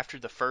think after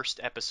the first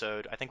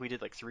episode, I think we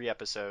did like 3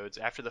 episodes.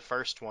 After the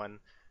first one,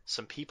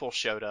 some people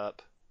showed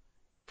up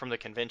from the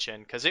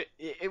convention because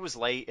it was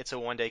late. It's a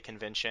 1-day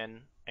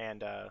convention,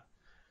 and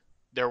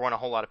there weren't a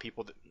whole lot of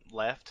people that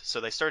left,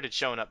 so they started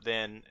showing up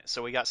then.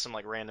 So we got some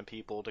like random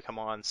people to come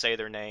on, say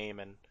their name,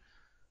 and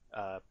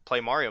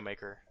play Mario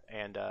Maker,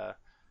 and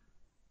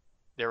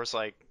there was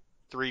like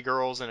 3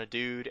 girls and a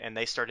dude, and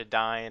they started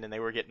dying and they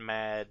were getting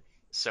mad,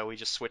 so we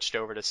just switched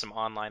over to some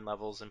online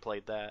levels and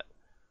played that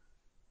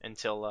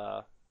until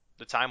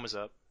the time was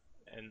up.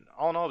 And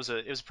all in all,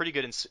 it was a pretty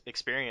good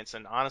experience,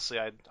 and honestly,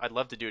 I'd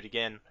love to do it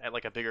again at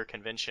like a bigger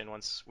convention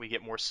once we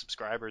get more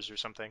subscribers or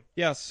something.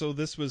 Yeah, so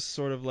this was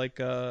sort of like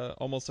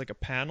almost like a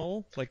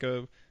panel,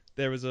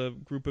 there was a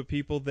group of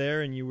people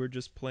there and you were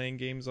just playing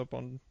games up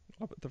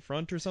at the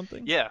front or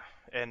something? Yeah,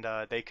 and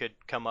they could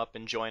come up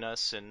and join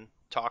us and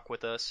talk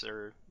with us,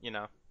 or you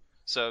know,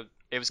 so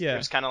it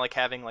was kind of like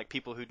having like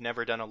people who'd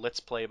never done a Let's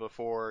Play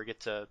before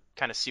get to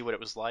kind of see what it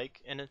was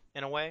like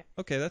in a way.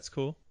 Okay, that's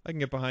cool. I can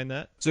get behind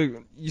that.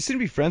 So you seem to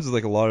be friends with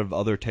like a lot of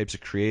other types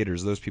of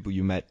creators. Those people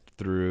you met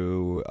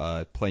through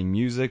playing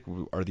music,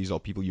 are these all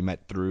people you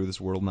met through this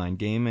World-9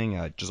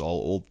 gaming? Just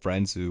all old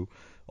friends who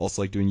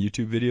also like doing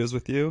YouTube videos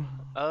with you?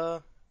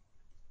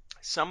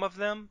 Some of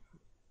them.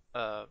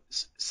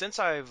 Since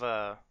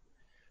I've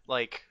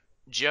like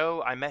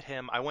Joe, I met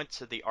him. I went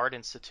to the Art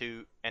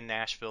Institute in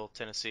Nashville,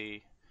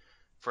 Tennessee,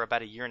 for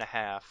about a year and a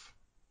half.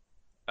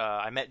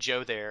 I met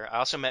Joe there. I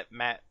also met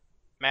Matt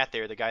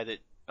there, the guy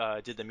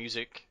that did the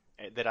music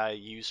that I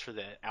used for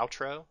the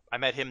outro. I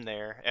met him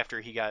there after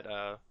he got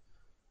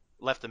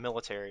left the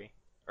military,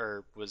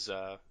 or was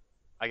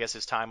I guess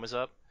his time was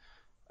up.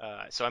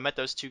 So I met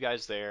those 2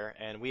 guys there,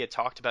 and we had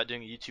talked about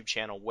doing a YouTube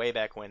channel way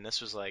back when.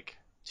 This was like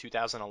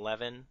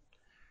 2011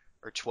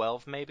 or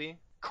 12 maybe.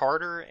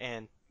 Carter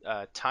and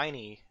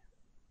Tiny,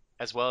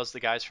 as well as the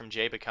guys from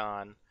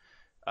JBCon,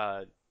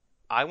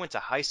 I went to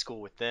high school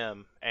with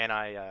them, and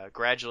I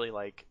gradually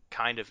like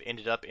kind of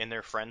ended up in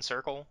their friend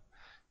circle.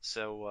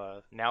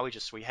 So now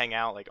we hang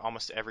out like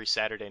almost every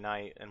Saturday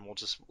night, and we'll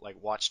just like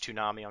watch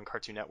Toonami on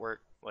Cartoon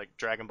Network, like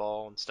Dragon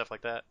Ball and stuff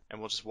like that, and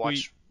we'll just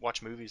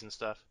watch movies and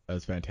stuff.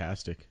 That's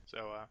fantastic.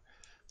 So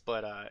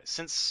but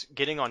since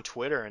getting on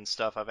Twitter and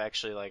stuff, I've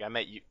actually like I've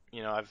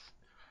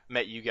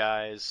met you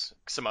guys,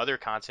 some other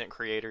content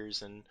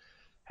creators, and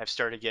have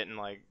started getting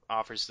like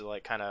offers to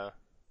like kind of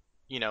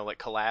like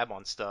collab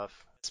on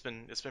stuff. It's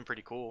been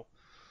pretty cool.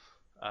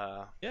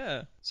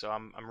 Yeah. So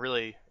I'm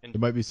really There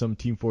might be some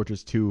Team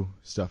Fortress 2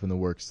 stuff in the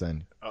works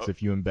then. Oh. So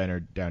if you and Ben are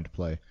down to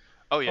play.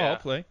 Oh yeah. I'll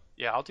play.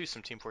 Yeah, I'll do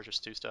some Team Fortress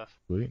 2 stuff.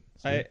 Sweet.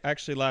 I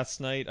actually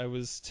last night I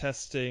was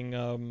testing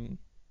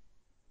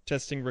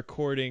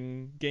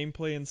recording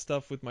gameplay and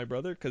stuff with my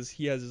brother because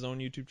he has his own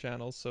YouTube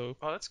channel. So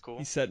Oh, that's cool.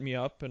 he set me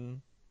up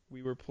and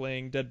we were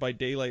playing Dead by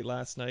Daylight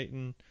last night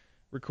and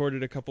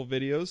recorded a couple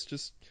videos,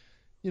 just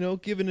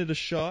giving it a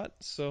shot.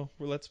 So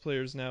we're Let's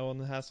Players now on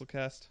the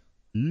Hastlecast.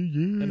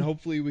 Yeah. And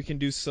hopefully we can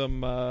do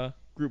some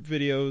group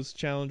videos,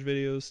 challenge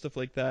videos, stuff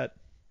like that.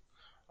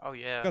 Oh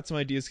yeah. Got some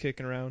ideas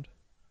kicking around.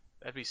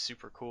 That'd be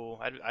super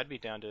cool. I'd be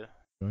down to.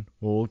 Well,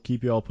 we'll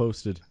keep you all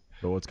posted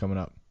about what's coming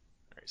up.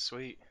 All right,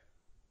 sweet.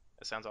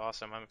 That sounds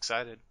awesome. I'm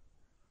excited.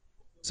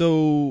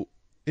 So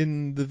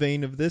in the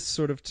vein of this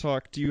sort of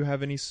talk, do you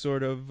have any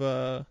sort of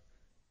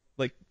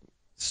like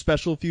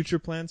special future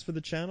plans for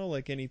the channel?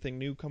 Like anything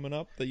new coming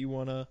up that you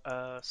wanna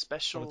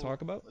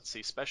talk about? Let's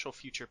see, special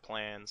future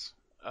plans.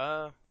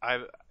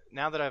 I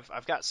now that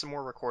I've got some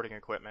more recording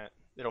equipment,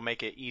 it'll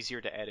make it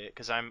easier to edit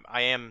because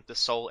I am the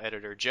sole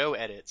editor. Joe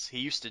edits. He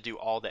used to do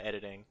all the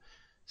editing,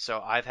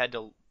 so I've had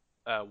to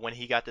when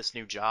he got this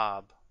new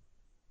job.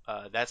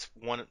 That's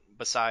one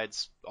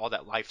besides all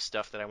that life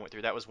stuff that I went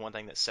through. That was one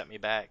thing that set me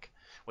back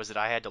was that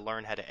I had to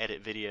learn how to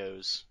edit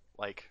videos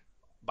like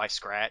by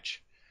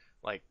scratch,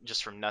 like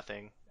just from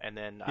nothing. And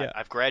then Yeah.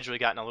 I've gradually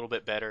gotten a little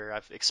bit better.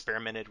 I've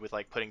experimented with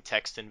like putting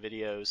text in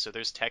videos. So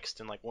there's text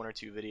in like one or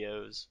two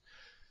videos.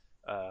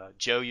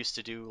 Joe used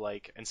to do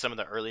like in some of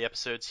the early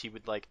episodes, he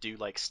would like do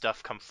like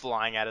stuff come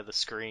flying out of the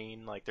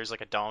screen. Like there's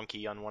like a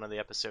donkey on one of the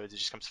episodes. It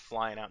just comes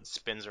flying out and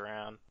spins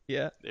around.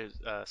 Yeah. There's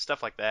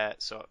stuff like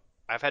that. So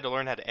I've had to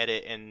learn how to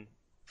edit, and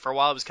for a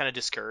while it was kind of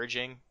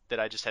discouraging that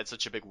I just had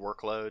such a big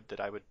workload that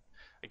I would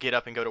get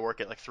up and go to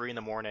work at like 3 in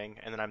the morning,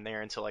 and then I'm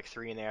there until like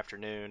 3 in the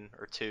afternoon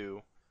or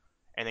 2,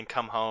 and then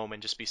come home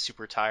and just be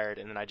super tired,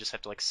 and then I just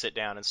have to like sit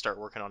down and start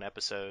working on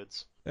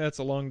episodes. That's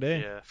a long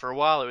day. Yeah, for a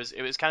while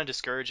it was kind of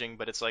discouraging,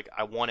 but it's like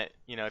I want it.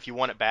 You know, if you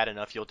want it bad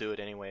enough, you'll do it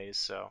anyways.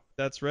 So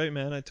That's right,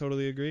 man. I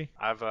totally agree.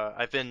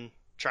 I've been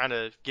trying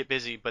to get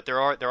busy, but there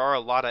are a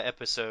lot of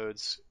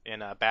episodes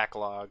in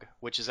backlog,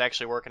 which is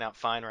actually working out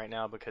fine right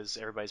now because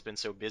everybody's been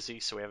so busy,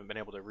 so we haven't been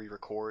able to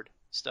re-record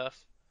stuff.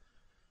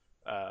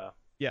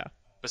 Yeah.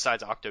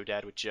 Besides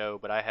Octodad with Joe,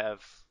 but I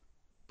have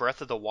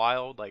Breath of the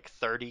Wild, like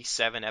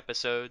 37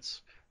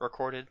 episodes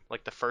recorded.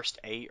 Like the first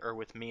 8 are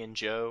with me and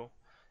Joe,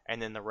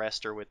 and then the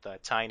rest are with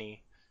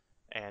Tiny.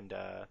 And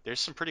there's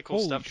some pretty cool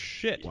Holy stuff.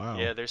 shit. Wow.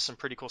 Yeah, there's some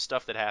pretty cool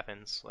stuff that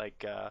happens,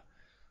 like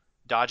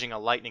dodging a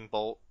lightning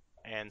bolt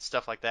and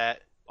stuff like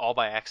that, all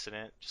by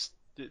accident. Just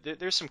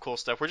there's some cool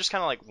stuff. We're just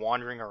kind of like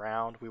wandering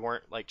around. We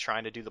weren't like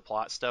trying to do the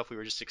plot stuff. We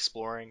were just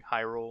exploring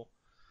Hyrule.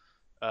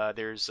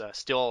 There's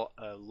still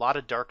a lot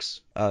of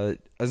darks. As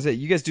I say,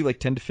 you guys do like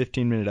 10 to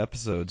 15 minute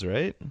episodes,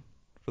 right?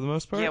 For the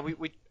most part.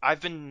 Yeah, I've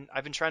been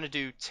trying to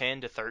do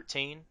 10 to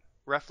 13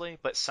 roughly,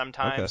 but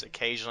sometimes Okay.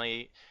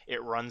 occasionally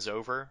it runs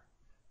over,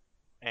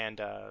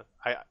 and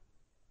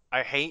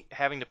I hate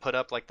having to put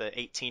up like the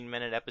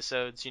 18-minute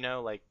episodes. You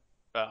know, like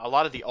a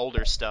lot of the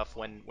older stuff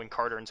when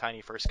Carter and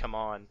Tiny first come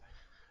on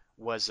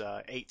was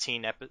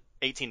 18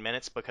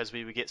 minutes because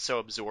we would get so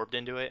absorbed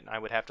into it, and I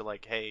would have to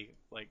like, hey,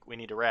 like we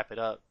need to wrap it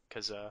up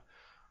because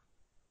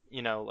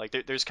you know, like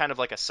there's kind of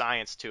like a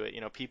science to it.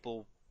 You know,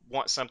 people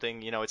want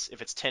something. You know, it's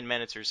if it's 10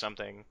 minutes or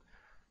something,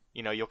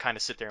 you know, you'll kind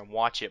of sit there and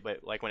watch it.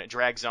 But like when it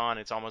drags on,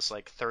 it's almost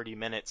like 30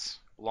 minutes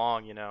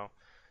long. You know,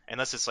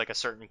 unless it's like a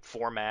certain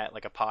format,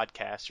 like a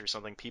podcast or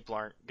something, people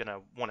aren't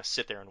gonna want to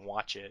sit there and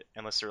watch it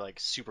unless they're like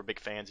super big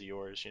fans of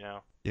yours. You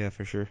know, Yeah,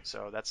 for sure.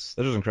 so that's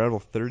That is incredible.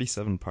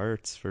 37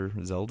 parts for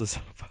Zelda so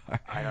far.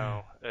 I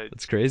know.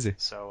 That's crazy.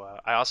 So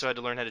I also had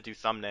to learn how to do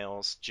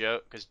thumbnails.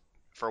 Joe, because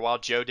for a while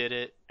Joe did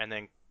it, and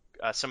then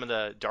some of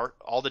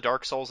all the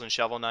Dark Souls and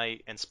Shovel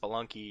Knight and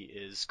Spelunky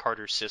is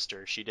Carter's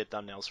sister. She did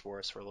thumbnails for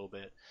us for a little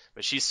bit,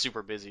 but she's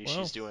super busy. Wow.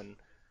 She's doing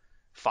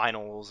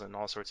finals and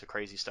all sorts of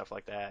crazy stuff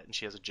like that, and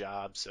she has a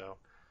job, so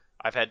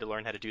I've had to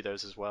learn how to do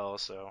those as well.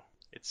 So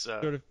it's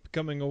Sort of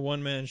becoming a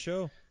one-man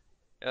show.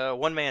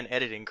 one-man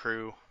editing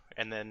crew,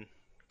 and then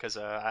because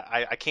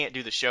I can't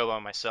do the show by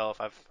myself.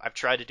 I've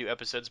tried to do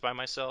episodes by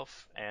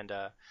myself, and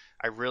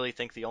I really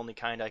think the only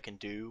kind I can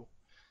do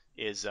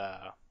is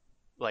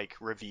like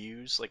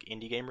reviews, like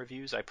indie game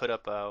reviews. I put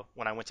up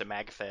when I went to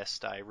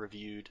MagFest, I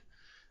reviewed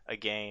a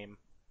game,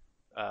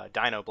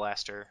 Dino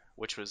Blaster,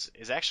 which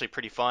is actually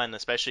pretty fun,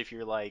 especially if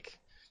you're like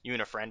you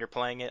and a friend are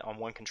playing it on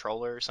one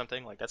controller or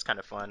something. Like that's kind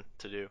of fun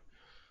to do.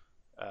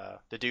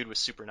 The dude was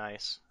super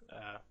nice.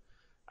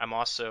 I'm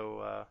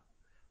also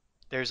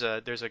there's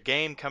a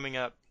game coming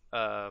up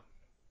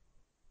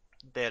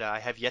that I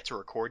have yet to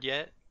record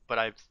yet, but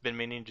I've been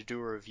meaning to do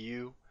a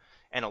review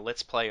and a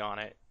let's play on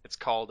it. It's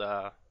called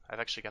I've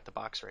actually got the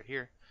box right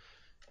here.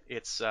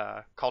 It's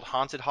called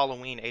Haunted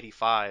Halloween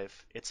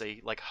 '85. It's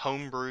a like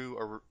homebrew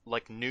or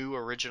like new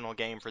original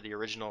game for the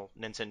original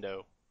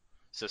Nintendo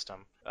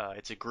system.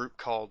 It's a group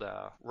called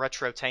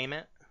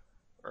Retrotainment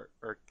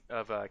or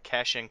of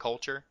Cash In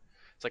Culture.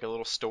 It's like a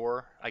little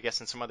store, I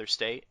guess, in some other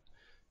state,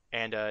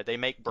 and they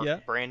make Yeah.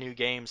 brand new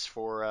games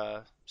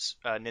for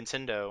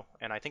Nintendo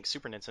and I think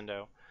Super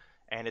Nintendo,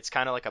 and it's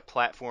kind of like a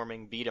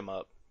platforming beat 'em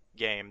up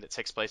game that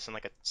takes place in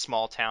like a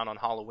small town on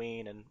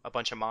Halloween, and a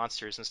bunch of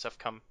monsters and stuff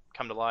come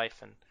to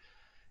life, and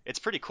it's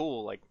pretty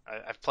cool. Like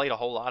I've played a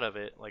whole lot of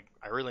it. Like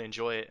I really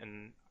enjoy it,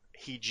 and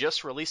he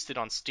just released it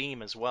on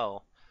Steam as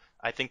well.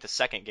 I think the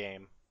second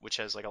game, which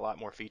has like a lot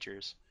more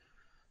features.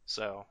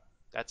 So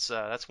that's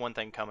one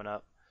thing coming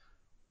up.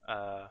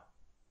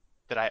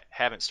 That I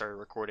haven't started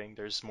recording.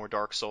 There's more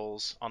Dark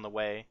Souls on the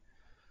way.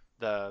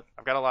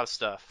 I've got a lot of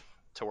stuff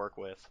to work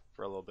with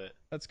for a little bit.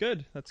 That's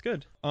good. That's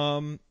good.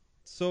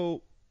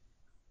 So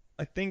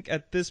I think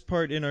at this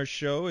part in our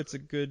show, it's a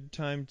good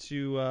time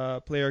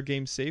to play our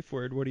game safe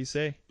word. What do you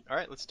say? All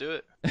right, let's do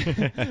it.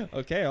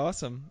 Okay,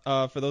 awesome.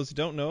 For those who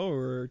don't know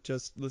or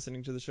just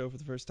listening to the show for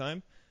the first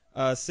time,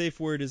 Safe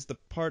Word is the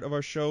part of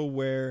our show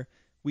where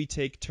we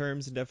take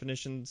terms and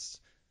definitions.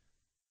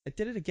 I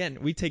did it again.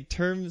 We take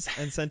terms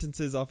and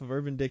sentences off of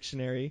Urban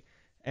Dictionary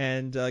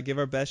and give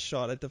our best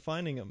shot at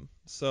defining them.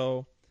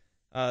 So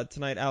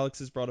tonight Alex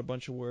has brought a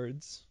bunch of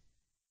words.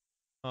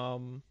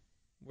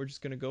 We're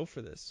just going to go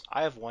for this.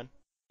 I have one.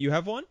 You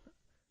have one?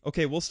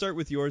 Okay, we'll start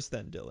with yours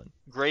then, Dylan.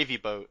 Gravy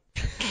boat.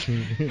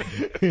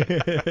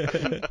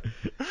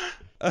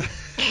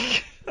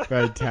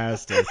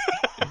 Fantastic.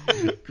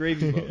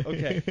 Gravy boat.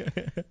 Okay.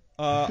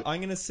 I'm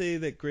going to say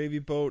that gravy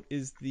boat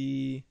is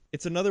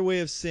it's another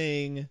way of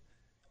saying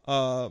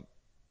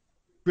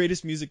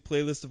greatest music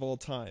playlist of all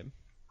time.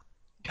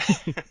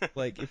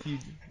 Like if you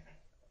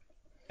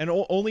and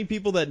only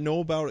people that know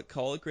about it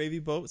call it gravy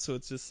boat, so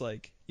it's just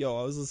like, yo,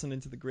 I was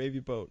listening to the Gravy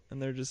Boat,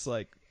 and they're just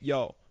like,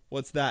 yo,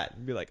 what's that?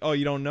 And be like, oh,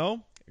 you don't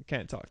know? I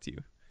can't talk to you.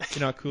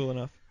 You're not cool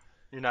enough.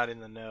 You're not in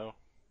the know.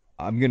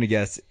 I'm gonna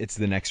guess it's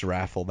the next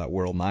raffle that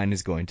World-9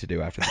 is going to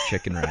do after the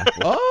chicken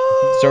raffle.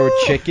 Oh! Start with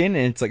chicken,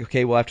 and it's like,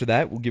 okay, well after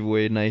that we'll give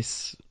away a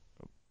nice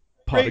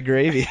pot of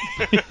gravy.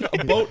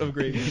 A boat of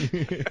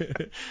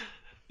gravy.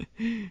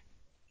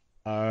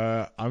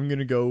 I'm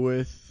gonna go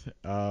with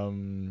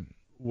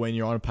when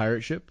you're on a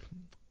pirate ship,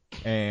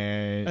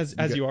 and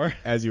As you are,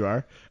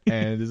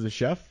 and there's a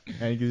chef,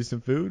 and he gives you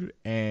some food,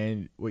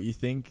 and what you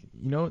think,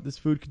 this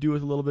food could do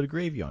with a little bit of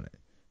gravy on it,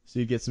 so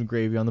you get some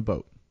gravy on the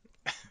boat,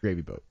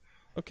 gravy boat.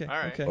 Okay. All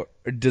right. Okay.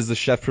 Or does the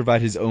chef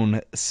provide his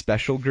own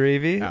special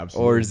gravy?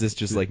 Absolutely. Or is this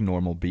just like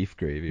normal beef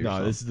gravy? Or No,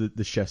 something? this is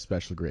the chef's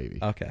special gravy.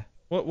 Okay.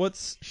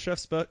 What's chef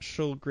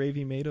special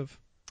gravy made of?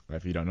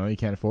 If you don't know, you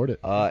can't afford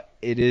it.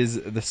 It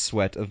is the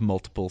sweat of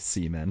multiple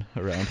seamen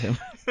around him.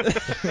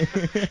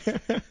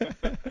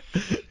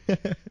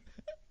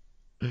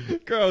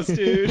 Gross,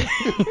 dude.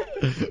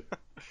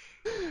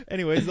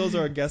 Anyways, those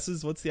are our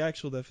guesses. What's the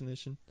actual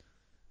definition?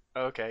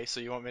 Okay, so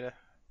you want me to?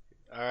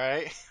 All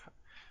right.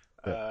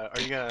 Are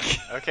you gonna?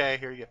 Okay,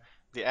 here you go.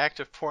 The act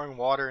of pouring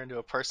water into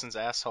a person's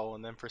asshole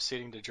and then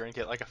proceeding to drink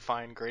it like a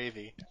fine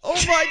gravy. Oh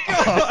my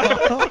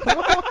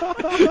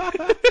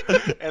god!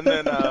 And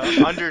then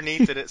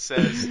underneath it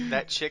says,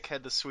 that chick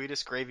had the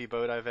sweetest gravy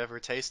boat I've ever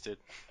tasted.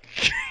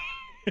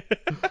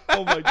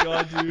 Oh my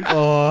god, dude.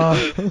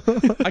 Oh.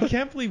 I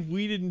can't believe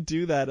we didn't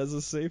do that as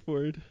a safe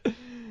word.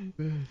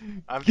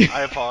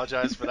 I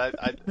apologize,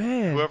 but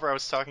Man. whoever I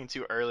was talking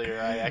to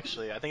earlier, I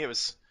think it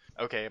was,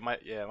 okay, it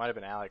might have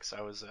been Alex.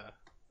 I was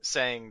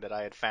saying that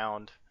I had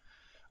found,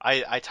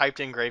 I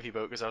typed in gravy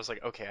boat because I was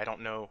like, okay, I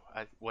don't know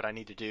what I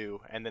need to do,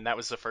 and then that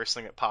was the first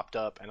thing that popped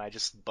up, and I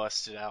just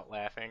busted out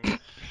laughing.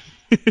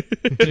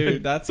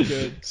 Dude, that's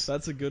good.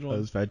 That's a good That one.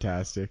 was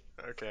fantastic.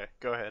 Okay,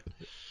 go ahead.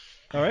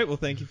 All right, well,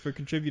 thank you for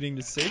contributing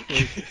to safe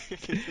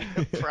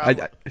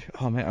word.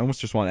 Oh man, I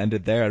almost just want to end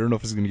it there. I don't know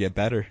if it's gonna get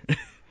better.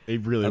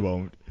 It really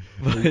won't.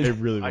 It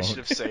really won't. I should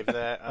have saved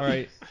that. All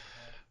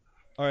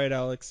right,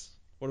 Alex.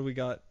 What do we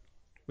got?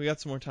 We got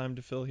some more time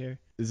to fill here.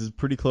 This is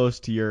pretty close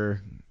to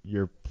your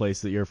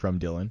place that you're from,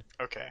 Dylan.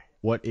 Okay.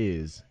 What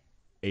is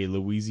a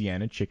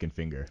Louisiana chicken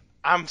finger?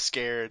 I'm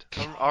scared.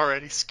 I'm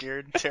already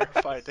scared and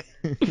terrified.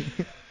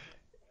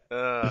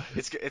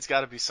 It's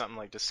got to be something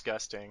like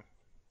disgusting.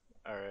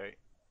 All right.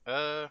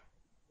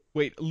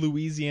 Wait,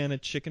 Louisiana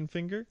chicken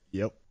finger?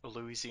 Yep.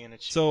 Louisiana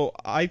chicken. So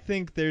I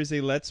think there's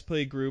a Let's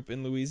Play group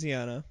in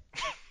Louisiana,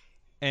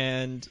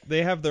 and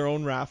they have their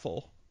own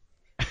raffle.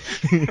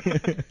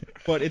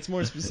 But it's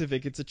more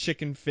specific. It's a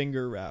chicken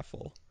finger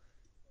raffle.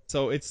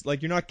 So it's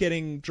like you're not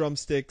getting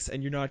drumsticks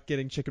and you're not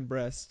getting chicken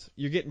breast.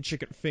 You're getting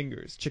chicken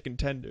fingers, chicken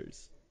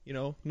tenders.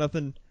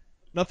 Nothing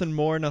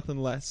more, nothing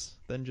less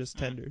than just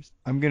tenders.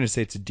 I'm gonna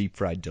say it's a deep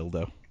fried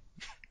dildo.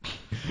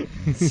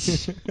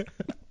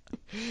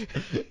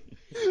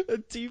 A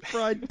deep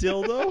fried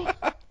dildo?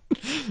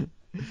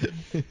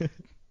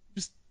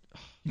 Just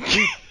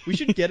we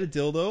should get a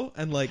dildo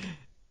and like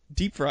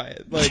deep fry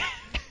it. Like,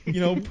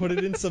 put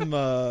it in some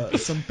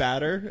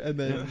batter and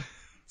then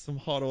some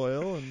hot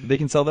oil and They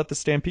can sell that to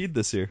Stampede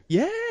this year.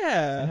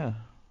 yeah.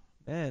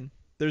 Man,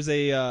 there's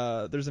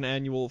an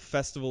annual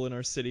festival in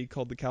our city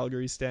called the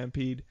Calgary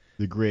Stampede.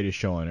 The greatest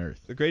show on earth.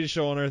 The greatest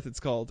show on earth, it's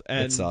called,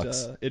 and It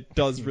sucks. It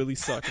does really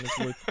suck, and it's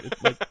worth it.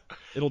 Like,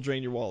 it'll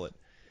drain your wallet.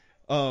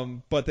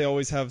 But they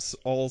always have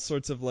all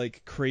sorts of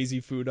like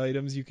crazy food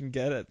items you can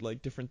get at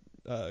like different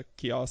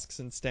kiosks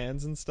and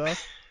stands and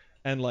stuff.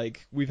 And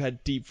like we've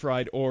had deep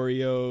fried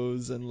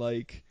Oreos and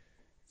like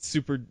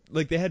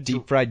they had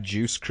Deep fried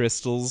juice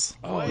crystals.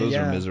 Oh, Those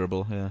yeah. are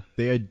miserable. Yeah.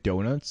 They had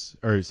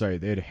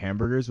they had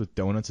hamburgers with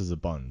donuts as the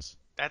buns.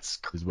 As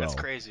well. That's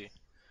crazy.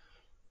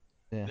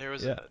 Yeah. There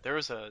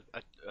was a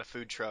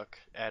food truck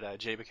at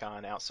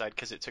JBCon outside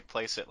because it took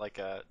place at like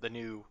the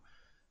new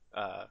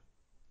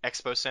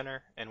Expo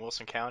Center in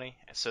Wilson County.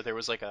 So there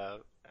was like a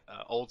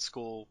old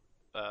school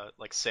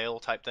like sale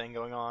type thing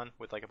going on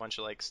with like a bunch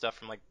of like stuff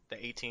from like the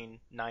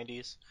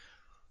 1890s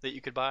that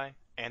you could buy.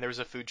 And there was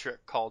a food truck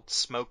called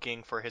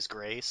Smoking for His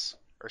Grace,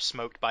 or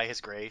Smoked by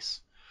His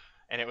Grace,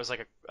 and it was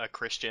like a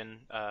Christian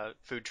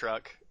food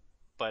truck,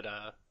 but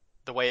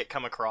the way it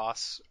come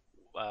across,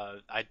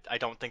 I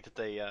don't think that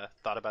they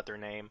thought about their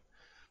name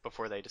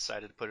before they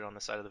decided to put it on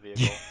the side of the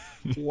vehicle.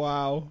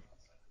 Wow.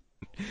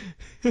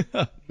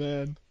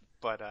 Man.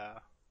 But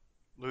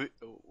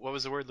what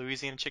was the word?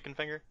 Louisiana chicken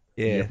finger?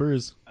 Yeah.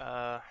 Yippers.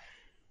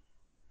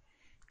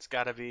 It's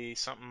got to be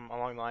something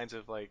along the lines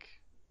of like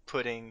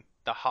putting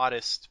the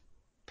hottest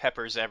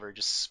peppers ever,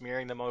 just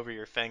smearing them over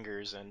your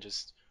fingers and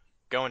just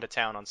going to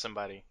town on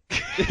somebody.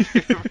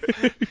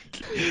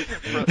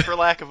 for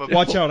lack of a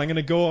Watch out! I'm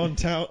gonna go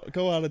out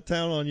of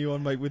town on you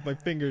with my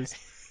fingers.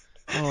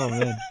 Oh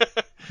man,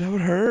 that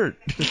would hurt.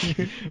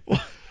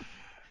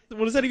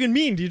 What does that even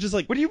mean? Do you just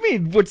like? What do you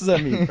mean? What does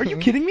that mean? Are you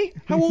kidding me?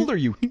 How old are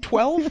you?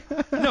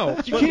 12? No,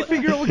 You can't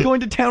figure out what going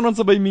to town on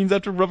somebody means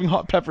after rubbing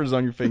hot peppers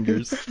on your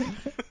fingers.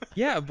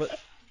 Yeah, but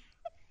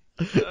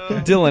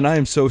Dylan, I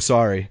am so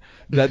sorry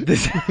that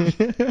this.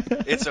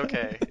 It's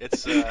okay.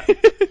 It's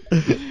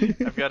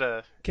I've got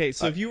a. Okay,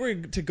 so if you were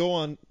to go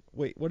on,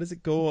 wait, what does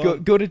it go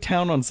on? Go to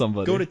town on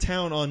somebody. Go to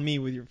town on me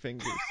with your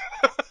fingers.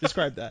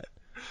 Describe that.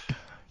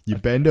 You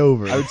bend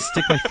over. I would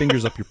stick my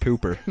fingers up your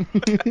pooper.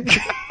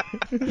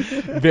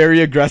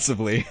 Very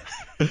aggressively.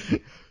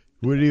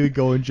 What are you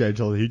going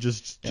gentle? He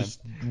just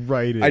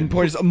right in. I'd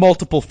point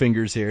multiple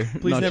fingers here.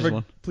 Please not just never,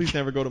 one. please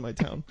never go to my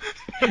town.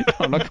 No,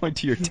 I'm not going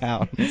to your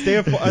town. Stay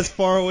as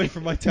far away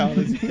from my town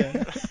as you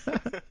can.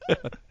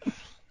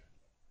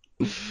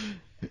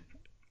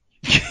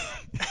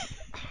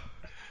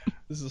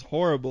 This is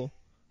horrible.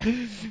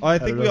 I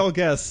think we all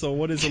guessed. So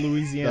what is a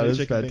Louisiana That is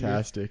chicken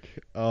fantastic.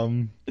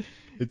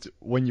 It's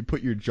when you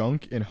put your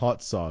junk in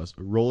hot sauce,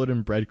 roll it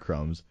in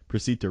breadcrumbs,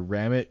 proceed to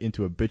ram it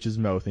into a bitch's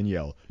mouth and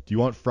yell, "Do you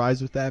want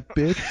fries with that,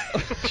 bitch?"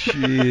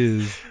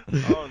 Jeez.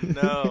 Oh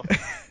no.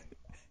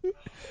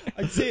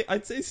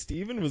 I'd say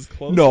Steven was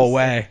close. No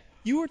way.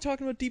 You were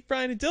talking about deep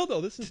frying a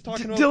dildo. This is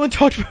talking about Dylan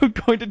talked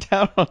about going to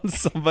town on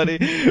somebody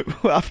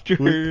after.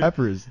 With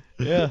peppers.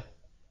 Yeah.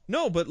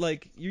 No, but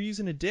like you're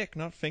using a dick,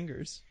 not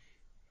fingers.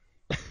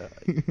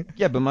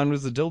 Yeah, but mine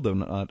was a dildo,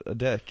 not a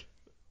dick.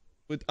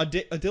 With a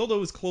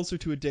dildo is closer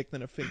to a dick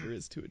than a finger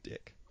is to a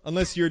dick,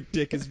 unless your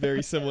dick is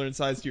very similar in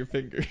size to your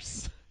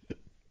fingers.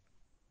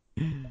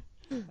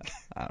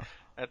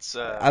 That's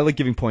I like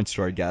giving points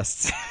to our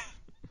guests.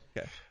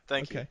 Okay.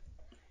 Thank you. Okay.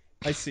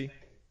 I see.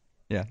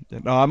 Yeah.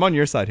 No, I'm on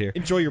your side here.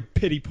 Enjoy your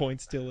pity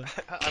points, Dylan.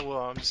 I will.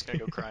 I'm just gonna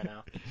go cry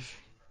now.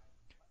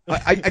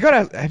 I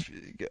gotta.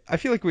 I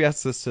feel like we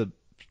asked this to.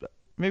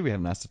 Maybe we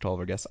haven't asked it to all of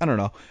our guests. I don't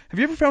know. Have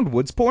you ever found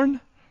woods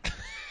porn?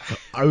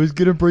 I was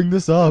gonna bring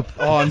this up.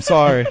 Oh, I'm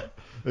sorry.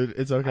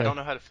 It's okay. I don't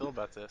know how to feel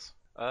about this.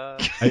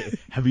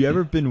 Have you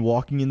ever been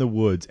walking in the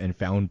woods and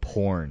found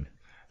porn?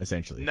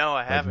 Essentially. No,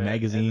 I haven't. Like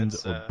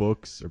magazines And or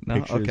books or No.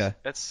 pictures. Okay.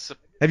 That's.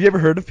 Have you ever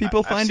heard of people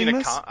I've finding seen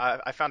this?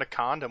 I found a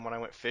condom when I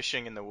went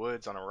fishing in the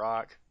woods on a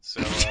rock. So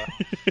that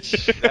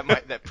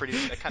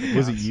kind of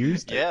Was it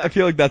used? Yeah. I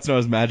feel like that's not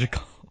as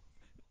magical.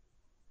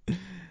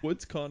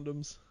 Woods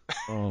condoms.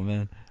 Oh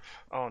man.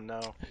 Oh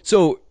no.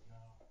 So,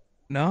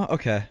 no,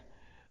 okay.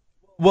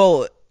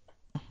 Well,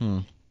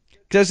 Cause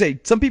I say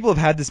some people have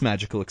had this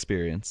magical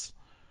experience.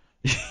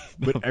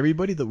 But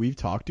everybody that we've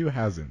talked to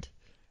hasn't.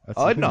 That's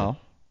the I thing. know.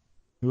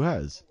 Who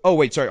has? Oh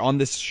wait, sorry. On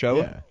this show?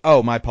 Yeah.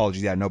 Oh, my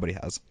apologies. Yeah, nobody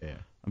has. Yeah.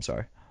 I'm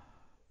sorry.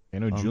 I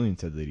know Julian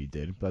said that he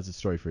did, but that's a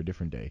story for a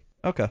different day.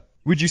 Okay.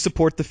 Would you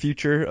support the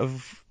future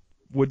of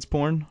woods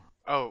porn?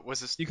 Oh, was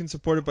this? You can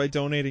support it by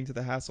donating to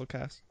the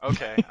Hastlecast.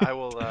 Okay, I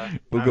will.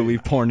 We'll go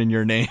leave porn in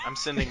your name. I'm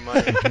sending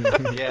money.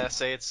 Yeah,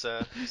 say it's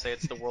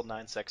the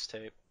World-9 sex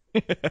tape.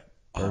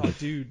 Oh,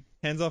 dude,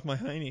 hands off my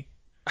hiney.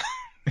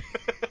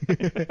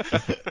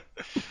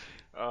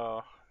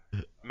 Oh,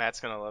 Matt's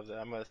gonna love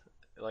that.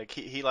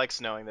 He likes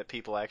knowing that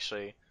people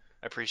actually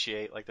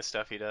appreciate like the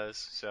stuff he does.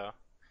 So,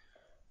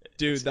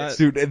 Dude,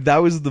 Dude, that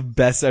was the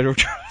best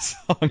HuntyDraws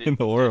song in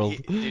the world.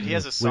 He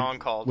has a song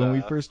called. When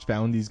we first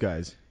found these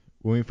guys,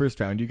 when we first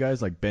found you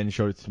guys, like Ben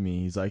showed it to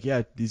me. He's like,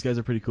 "Yeah, these guys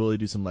are pretty cool. They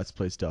do some Let's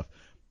Play stuff,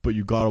 but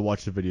you gotta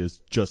watch the videos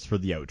just for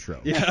the outro."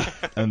 Yeah.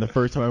 And the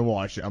first time I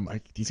watched it, I'm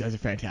like, "These guys are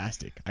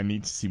fantastic. I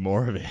need to see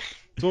more of it."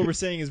 So what we're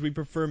saying is we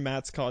prefer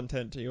Matt's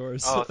content to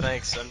yours. Oh,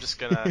 thanks. I'm just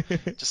gonna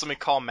let me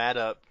call Matt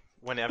up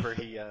whenever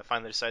he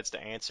finally decides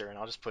to answer, and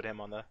I'll just put him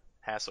on the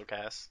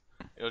Hastlecast.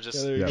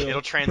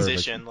 It'll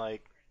transition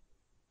like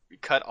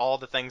cut all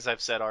the things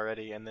I've said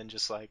already, and then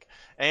just like,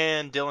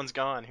 and Dylan's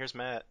gone. Here's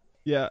Matt.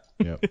 Yeah.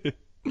 Yep.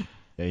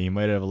 Yeah, you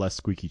might have a less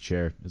squeaky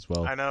chair as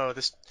well. I know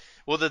this.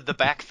 Well, the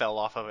back fell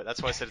off of it.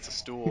 That's why I said it's a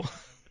stool.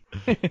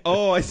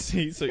 Oh, I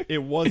see. So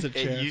it was a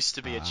chair. It used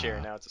to be a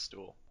chair. Now it's a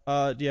stool.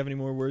 Do you have any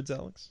more words,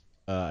 Alex?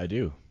 I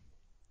do.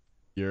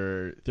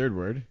 Your third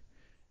word,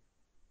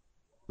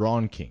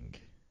 Gronking.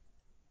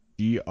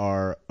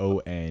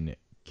 Gronking.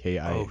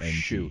 Oh,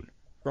 shoot.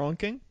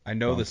 Gronking? I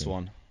know this Gronking.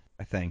 one,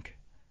 I think.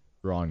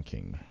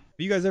 Gronking. Have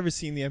you guys ever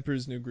seen The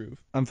Emperor's New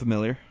Groove? I'm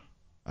familiar.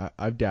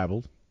 I've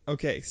dabbled.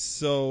 Okay,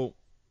 so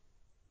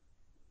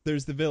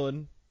there's the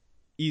villain,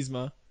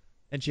 Yzma,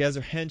 and she has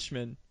her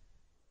henchman,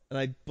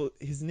 and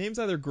his name's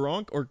either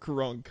Gronk or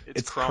Krunk.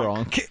 It's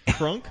Kronk.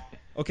 Krunk?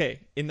 Okay,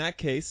 in that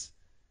case,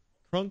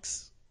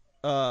 Krunk's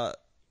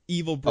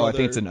evil Oh, brother. I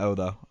think it's an O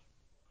though.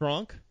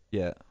 Gronk.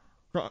 Yeah.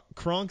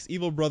 Kronk's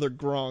evil brother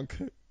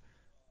Gronk.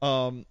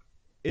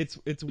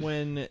 It's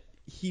when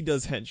he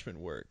does henchman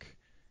work.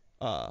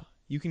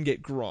 You can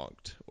get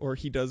gronked, or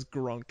he does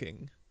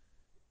gronking.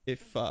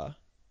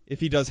 If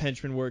he does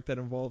henchman work that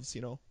involves,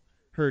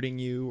 hurting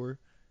you or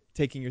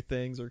taking your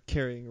things or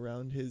carrying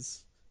around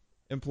his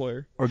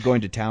employer. Or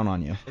going to town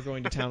on you. Or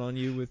going to town on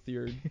you with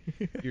your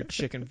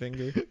chicken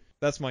finger.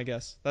 That's my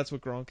guess. That's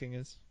what gronking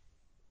is.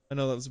 I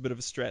know that was a bit of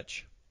a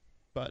stretch,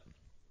 but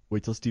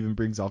Wait till Steven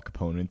brings Al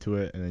Capone into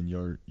it, and then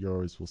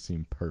yours will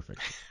seem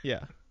perfect.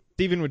 yeah.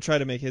 Steven would try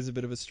to make his a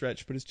bit of a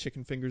stretch, but his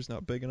chicken finger's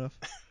not big enough.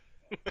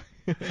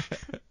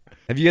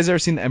 Have you guys ever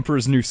seen The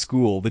Emperor's New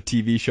School, the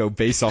TV show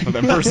based off of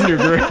Emperor's New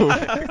Groove?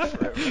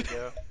 Forever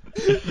ago.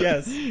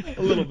 Yes,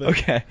 a little bit.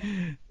 Okay.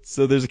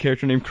 So there's a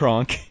character named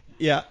Kronk.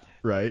 Yeah.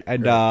 Right.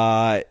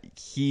 And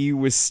he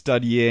was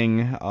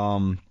studying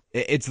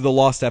it's the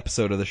lost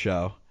episode of the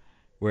show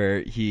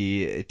where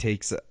he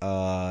takes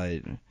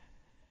a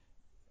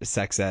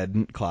sex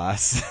ed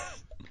class.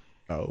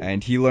 Oh.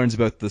 And he learns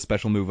about the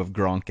special move of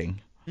gronking.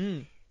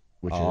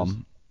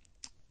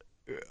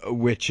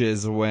 Which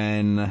is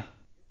when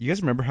you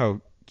guys remember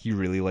how he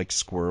really liked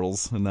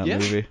squirrels in that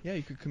movie? Yeah,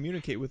 you could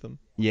communicate with them.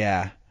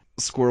 Yeah.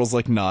 Squirrels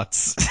like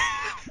nuts.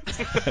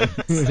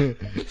 I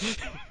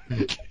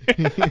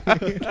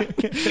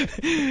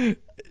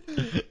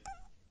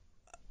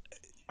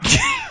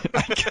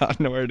got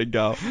nowhere to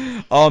go.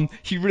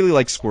 He really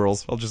likes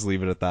squirrels. I'll just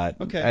leave it at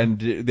that. Okay. And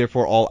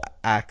therefore, all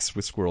acts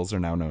with squirrels are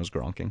now known as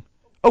gronking.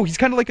 Oh, he's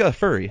kind of like a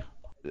furry.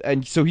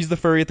 And so he's the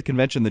furry at the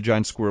convention, the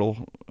giant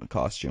squirrel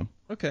costume.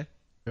 Okay.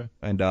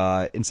 And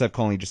instead of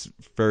calling it just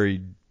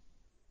furry,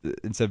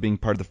 instead of being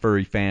part of the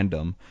furry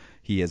fandom,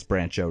 he has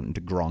branched out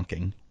into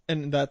gronking.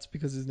 And that's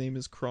because his name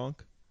is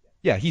Kronk?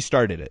 Yeah, he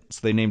started it,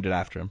 so they named it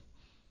after him.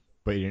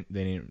 But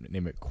they didn't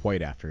name it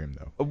quite after him,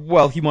 though.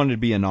 Well, he wanted to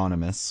be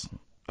anonymous.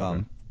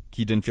 Okay.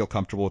 He didn't feel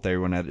comfortable with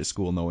everyone at his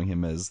school knowing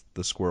him as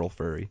the squirrel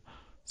furry.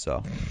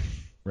 So.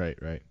 Right.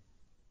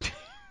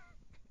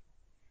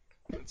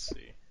 Let's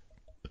see.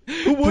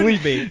 Who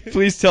wouldn't be?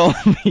 Please tell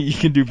me you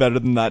can do better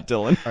than that,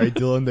 Dillon. All right,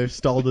 Dylan, they've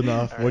stalled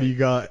enough. All What do you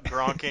got?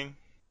 Gronking.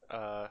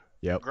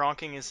 Yep.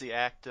 Gronking is the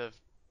act of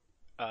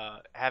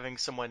having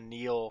someone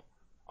kneel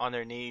on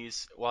their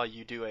knees while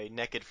you do a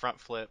naked front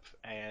flip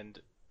and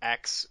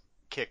axe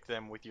kick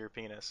them with your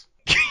penis.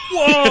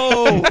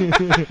 Whoa!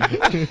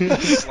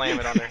 Slam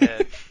it on their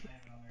head.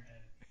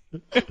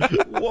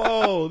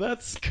 Whoa,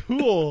 that's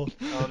cool.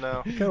 Oh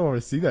no. I kind of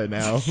want to see that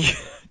now.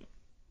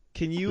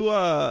 Can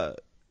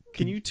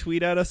you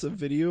tweet at us a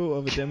video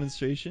of a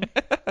demonstration?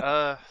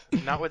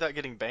 Not without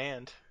getting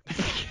banned.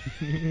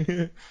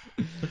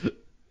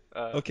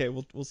 Okay,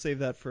 we'll save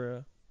that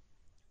for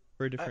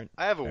a different.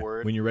 I have a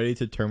word. When you're ready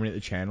to terminate the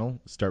channel,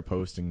 start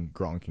posting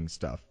gronking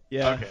stuff.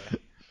 Yeah. Okay.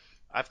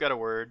 I've got a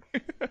word.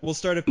 We'll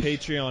start a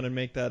Patreon and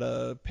make that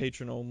a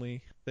patron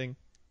only thing.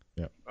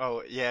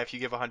 Oh, yeah, if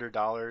you give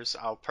 $100,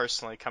 I'll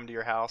personally come to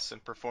your house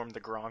and perform the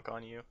Gronk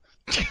on you.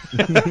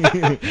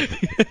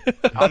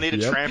 I'll need a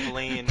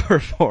trampoline.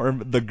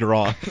 Perform the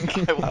gronk.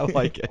 I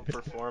like it.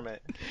 I'll perform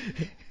it.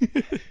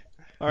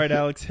 All right,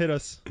 Alex, hit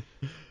us.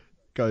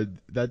 God,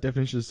 that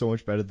definition is so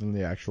much better than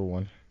the actual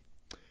one.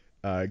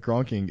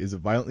 Gronking is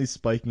violently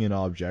spiking an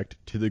object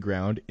to the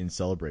ground in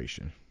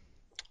celebration.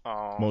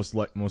 Oh.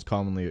 Most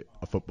commonly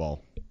a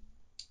football.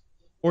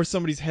 Or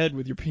somebody's head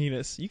with your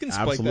penis. You can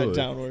spike Absolutely. that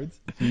downwards.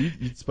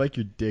 You'd spike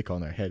your dick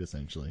on their head,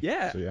 essentially.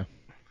 Yeah. So yeah,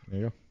 there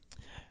you go.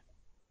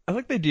 I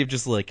like the idea of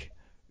just like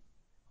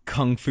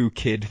Kung Fu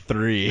Kid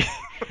 3.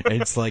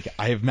 It's like,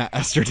 I have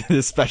mastered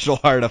this special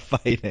art of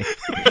fighting.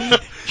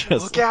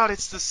 Look out,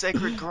 it's the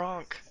sacred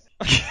Gronk.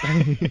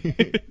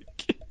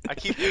 I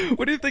keep.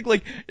 What do you think?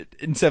 Like,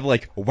 instead of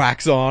like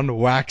wax on,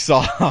 wax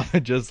off,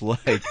 just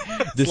like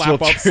this Slap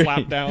will up, train,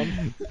 slap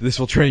down. This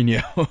will train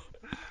you.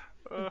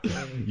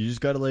 You just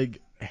gotta like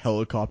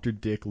helicopter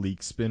dick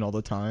leak spin all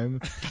the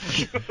time.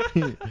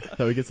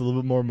 So it gets a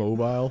little bit more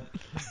mobile.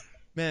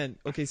 Man,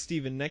 okay,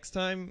 Steven, next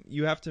time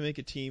you have to make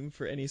a team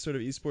for any sort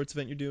of esports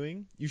event you're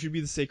doing, you should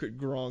be the sacred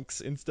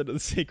Gronks instead of the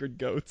sacred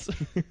goats.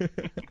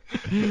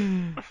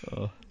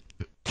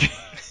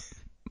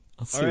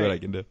 I'll see All right. what I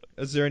can do.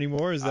 Is there any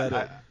more? Is that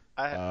it?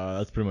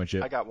 That's pretty much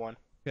it. I got one.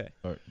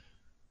 What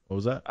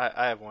was that?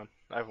 I have one.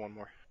 I have one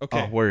more.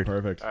 Okay, Oh, word.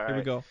 Perfect. All right. here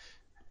we go.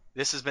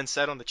 This has been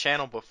said on the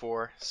channel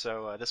before,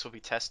 so this will be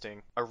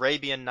testing.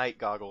 Arabian Night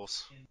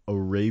Goggles.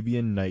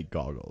 Arabian Night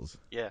Goggles.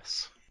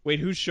 Yes. Wait,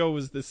 whose show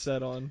was this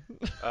set on?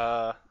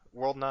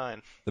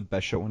 World-9. The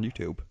best show on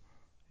YouTube.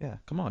 Yeah,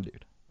 come on,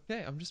 dude.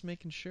 Okay, I'm just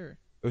making sure.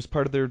 It was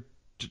part of their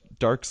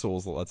Dark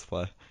Souls Let's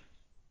Play.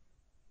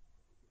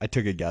 I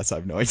took a guess. I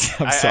have no idea.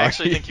 I'm I sorry.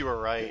 actually think you were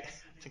right.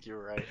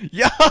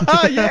 Yeah,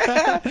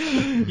 yeah.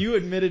 You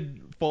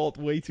admitted fault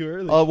way too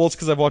early. Well, it's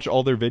because I've watched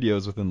all their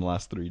videos within the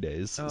last 3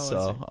 days. Oh, I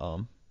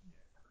So,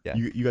 yeah.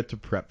 You got to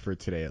prep for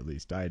today at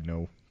least. I had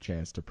no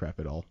chance to prep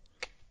at all.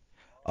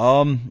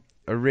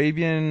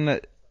 Arabian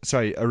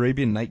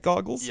Night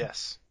Goggles?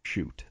 Yes.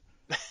 Shoot.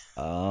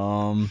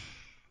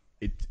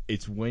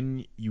 it's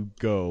when you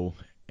go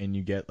and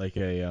you get like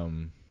a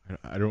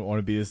I don't want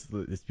to be this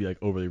be like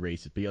overly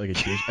racist, but you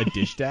get like a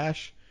dish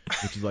dash,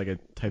 which is like a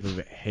type of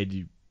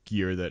head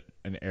gear that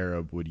an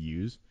Arab would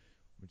use.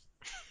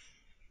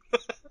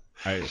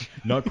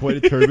 Not quite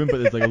a turban,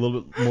 but it's like a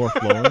little bit more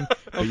flowing.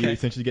 But you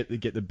essentially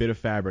get the bit of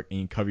fabric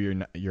and you cover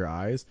your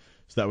eyes,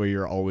 so that way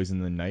you're always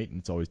in the night and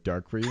it's always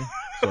dark for you.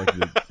 So like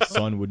the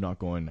sun would not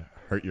go and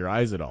hurt your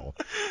eyes at all.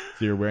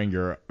 So you're wearing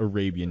your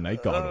Arabian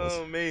night goggles.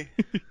 Oh me.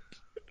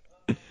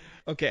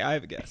 Okay, I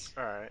have a guess.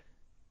 All right.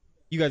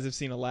 You guys have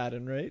seen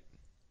Aladdin, right?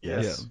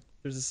 Yes. Yeah.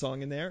 There's a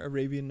song in there,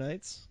 Arabian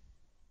Nights.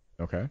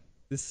 Okay.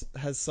 This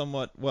has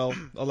somewhat, well,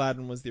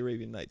 Aladdin was the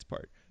Arabian Nights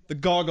part. The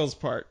goggles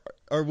part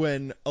are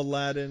when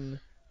Aladdin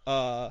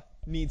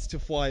needs to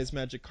fly his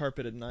magic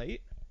carpet at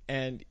night,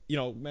 and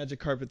magic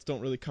carpets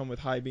don't really come with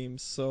high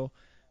beams, so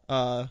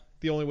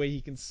the only way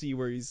he can see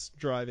where he's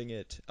driving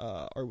it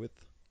are with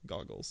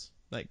goggles,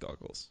 night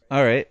goggles.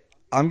 All right.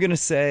 I'm going to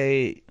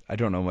say I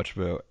don't know much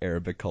about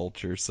Arabic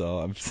culture, so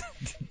I'm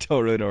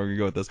don't really know where I'm going to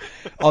go with this.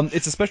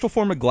 It's a special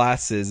form of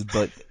glasses,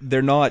 but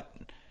they don't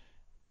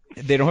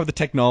have the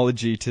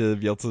technology to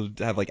be able to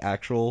have like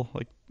actual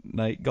like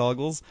night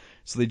goggles.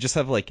 So they just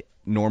have like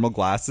normal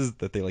glasses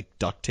that they like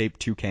duct tape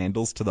 2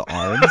 candles to the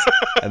arms,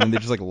 and then they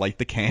just like light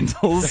the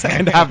candles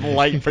and have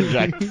light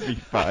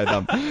projected by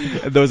them.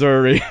 And those are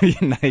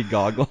Arabian night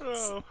goggles.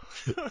 Oh.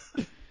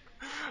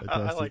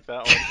 I like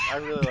that one. I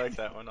really like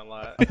that one a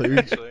lot.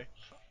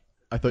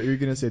 I thought you were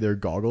gonna say they're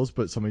goggles,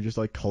 but somebody just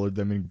like colored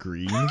them in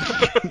green,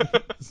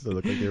 so it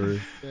looked like they were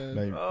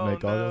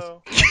night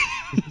goggles.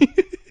 No.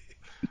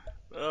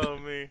 Oh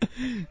me.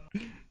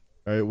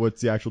 All right, what's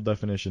the actual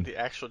definition? The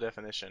actual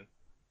definition.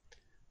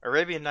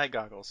 Arabian night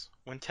goggles.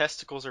 When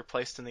testicles are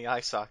placed in the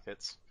eye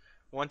sockets.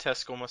 One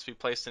testicle must be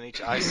placed in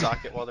each eye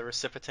socket while the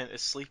recipient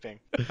is sleeping.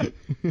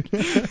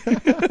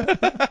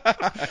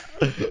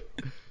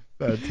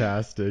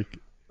 Fantastic.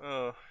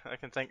 Oh, I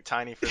can thank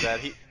Tiny for that.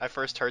 I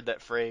first heard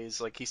that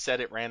phrase, like he said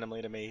it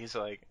randomly to me. He's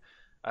like,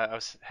 I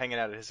was hanging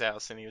out at his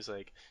house and he was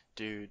like,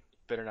 dude,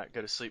 better not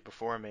go to sleep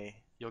before me.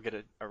 You'll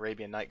get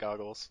Arabian night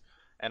goggles.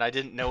 And I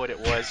didn't know what it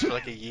was for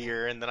like a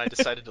year, and then I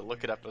decided to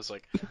look it up. I was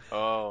like,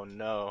 oh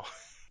no.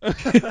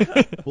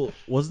 Well,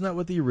 wasn't that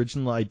what the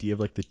original idea of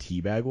like the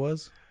tea bag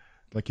was?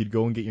 Like you'd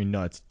go and get your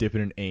nuts, dip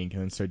it in ink,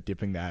 and then start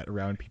dipping that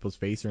around people's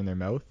face or in their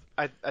mouth?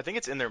 I think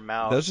it's in their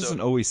mouth. That was just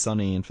an Always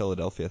Sunny in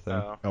Philadelphia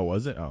thing. Oh,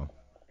 was it? Oh.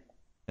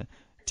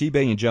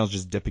 Teabagging in general is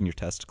just dipping your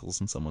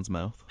testicles in someone's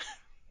mouth.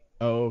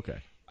 Oh, okay.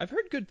 I've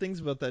heard good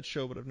things about that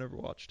show, but I've never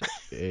watched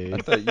it. I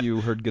thought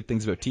you heard good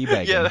things about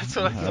teabagging. Yeah, that's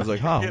what I was like,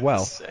 huh,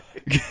 well.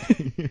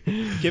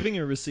 Giving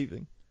or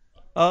receiving?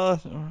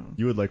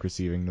 You would like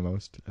receiving the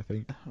most, I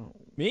think.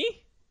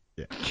 Me?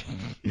 Yeah.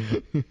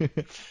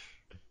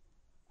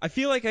 I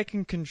feel like I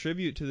can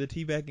contribute to the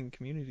teabagging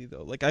community,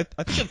 though. Like, I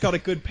think I've got a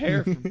good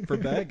pair for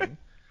bagging.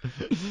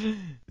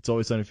 It's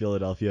Always Sunny in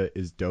Philadelphia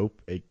is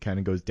dope. It kind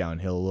of goes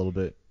downhill a little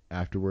bit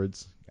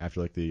afterwards,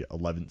 after like the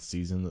 11th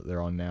season that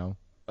they're on now.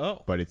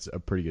 Oh. But it's a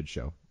pretty good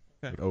show,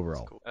 Okay. like,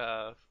 overall.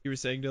 Cool. You were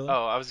saying, Dillon?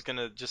 Oh, I was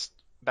gonna just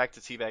back to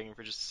teabagging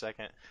for just a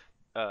second.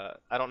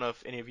 I don't know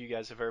if any of you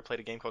guys have ever played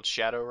a game called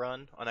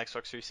Shadowrun on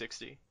Xbox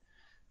 360,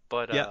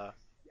 but Yeah.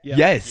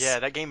 Yes. yeah,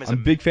 that game is. I'm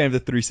a big fan of the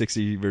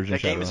 360 version. That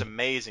of game is Shadowrun.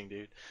 amazing,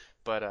 dude.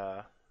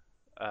 But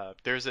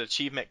there's an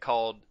achievement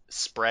called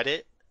Spread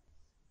It,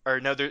 or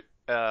no,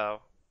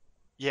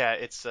 yeah,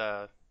 it's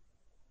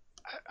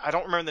I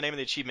don't remember the name of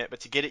the achievement,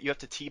 but to get it, you have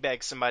to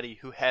teabag somebody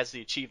who has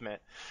the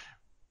achievement.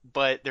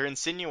 But they're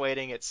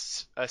insinuating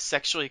it's a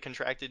sexually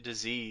contracted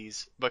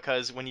disease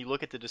because when you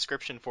look at the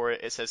description for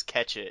it, it says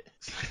catch it.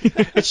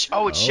 It's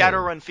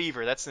Shadowrun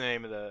Fever. That's the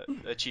name of the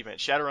achievement.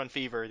 Shadowrun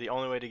Fever. The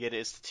only way to get it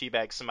is to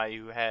teabag somebody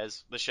who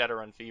has the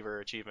Shadowrun Fever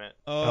achievement.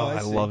 Oh, I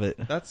see. love it.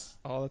 That's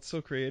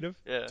so creative.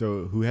 Yeah.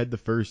 So who had the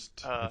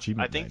first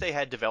achievement? I think they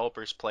had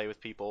developers play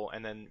with people,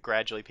 and then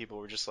gradually people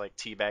were just like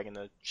teabagging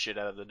the shit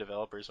out of the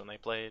developers when they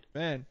played.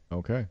 Man,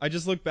 Okay. I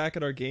just looked back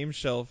at our game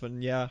shelf,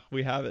 and yeah,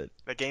 we have it.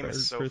 That game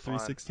is so for fun.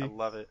 360. I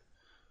love it.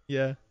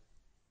 Yeah.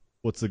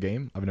 What's the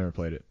game? I've never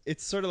played it.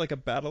 It's sort of like a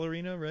battle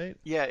arena, right?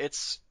 Yeah,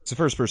 it's a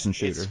first-person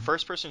shooter. It's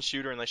first-person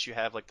shooter unless you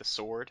have like the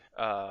sword,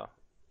 Yeah.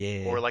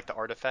 or like the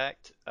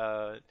artifact.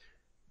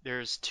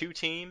 There's 2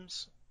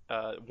 teams.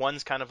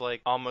 One's kind of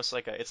like almost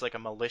like it's like a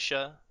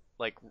militia,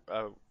 like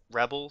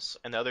rebels,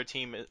 and the other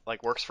team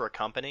like works for a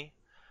company.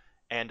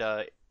 And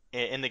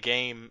in the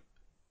game,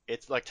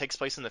 it's like takes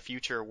place in the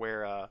future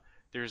where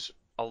there's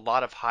a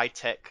lot of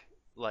high-tech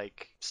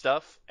like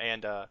stuff,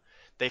 and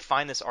they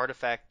find this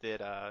artifact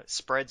that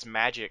spreads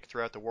magic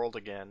throughout the world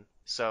again.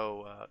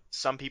 So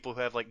some people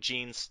who have like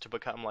genes to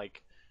become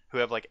like who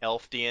have like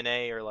elf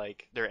DNA, or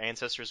like their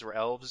ancestors were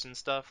elves and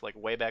stuff like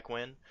way back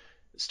when,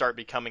 start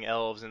becoming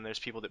elves, and there's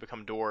people that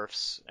become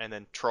dwarfs and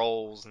then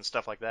trolls and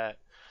stuff like that.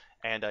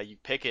 And you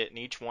pick it, and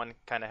each one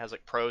kind of has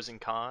like pros and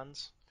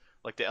cons.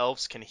 Like the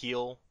elves can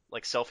heal,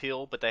 like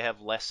self-heal, but they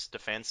have less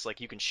defense.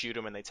 Like you can shoot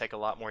them and they take a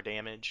lot more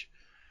damage.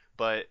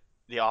 But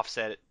the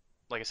offset,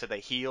 like I said,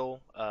 they heal.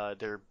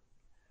 They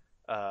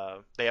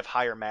have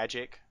higher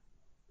magic,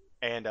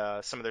 and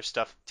some of their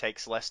stuff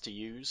takes less to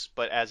use,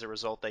 but as a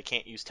result, they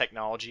can't use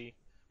technology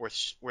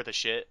worth a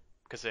shit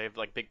because they have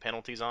like big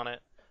penalties on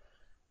it.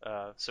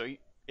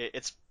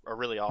 It's a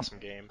really awesome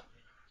game.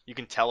 You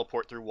can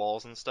teleport through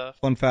walls and stuff.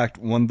 Fun fact: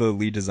 one of the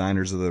lead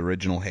designers of the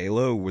original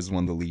Halo was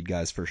one of the lead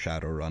guys for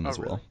Shadowrun as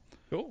really? well.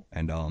 Cool.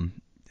 And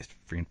it's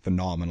a freaking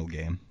phenomenal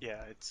game.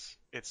 Yeah,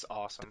 it's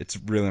awesome. It's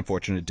really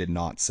unfortunate it did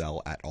not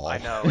sell at all. I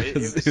know.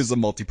 It was a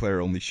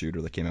multiplayer only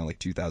shooter that came out in like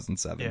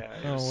 2007.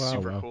 Yeah, it was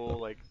super Wow. cool.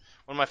 Like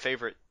one of my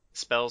favorite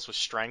spells was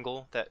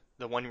Strangle, that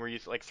the one where you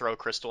like throw a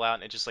crystal out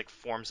and it just like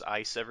forms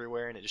ice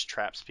everywhere and it just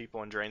traps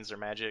people and drains their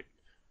magic.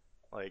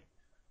 Like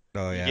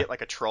Oh you yeah. get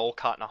like a troll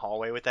caught in a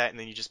hallway with that, and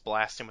then you just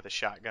blast him with a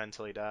shotgun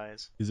until he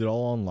dies. Is it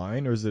all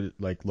online or is it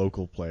like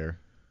local player,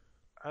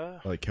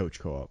 like couch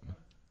co-op?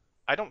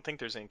 I don't think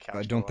there's any couch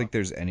I don't co-op. think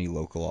there's any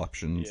local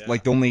options. Yeah.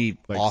 Like the only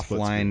Like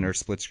split offline screen. or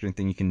split screen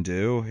thing you can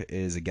do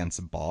is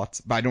against bots.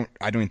 But I don't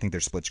even think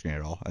there's split screen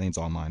at all. I think it's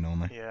online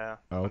only. Yeah,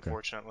 Oh, okay.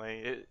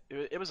 unfortunately,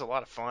 it was a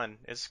lot of fun.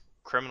 It's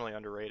criminally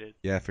underrated.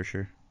 Yeah, for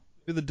sure.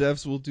 Maybe the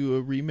devs will do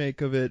a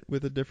remake of it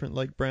with a different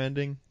like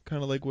branding,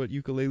 kind of like what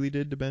Yooka-Laylee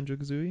did to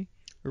Banjo-Kazooie.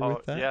 Or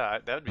with that. Yeah,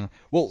 that would be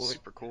Well,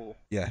 super cool.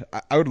 yeah,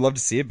 I would love to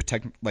see it,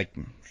 but like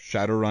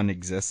Shadowrun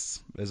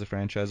exists as a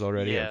franchise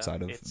already Yeah,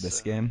 outside of it's,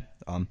 this game.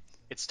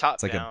 It's top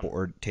It's like down. a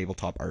board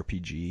tabletop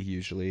RPG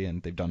usually,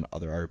 and they've done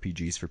other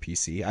RPGs for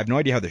PC. I have no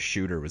idea how the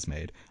shooter was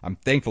made. I'm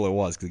thankful it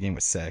was because the game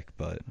was sick,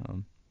 but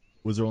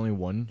Was there only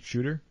one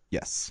shooter?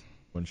 yes.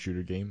 One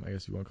shooter game, I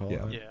guess you want to call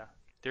Yeah. it. Yeah,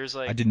 there's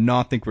like I did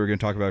not think we were going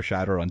to talk about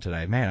Shadowrun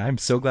today. Man, I'm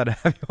so glad to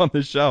have you on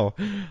the show.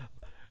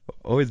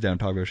 Always down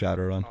to talk about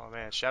Shadowrun. oh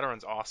man,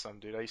 Shadowrun's awesome,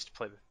 dude. I used to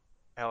play the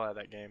hell out of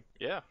that game.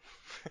 Yeah.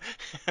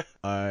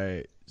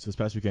 So this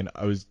past weekend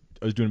I was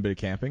doing a bit of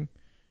camping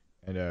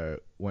and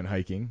went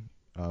hiking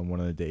one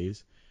of the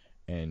days,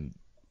 and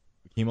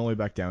we came all the way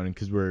back down, and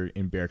because we're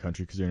in bear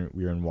country, because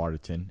we were in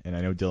Waterton, and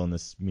I know Dillon,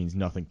 this means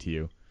nothing to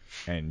you,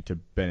 and to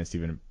Ben and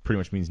Steven it pretty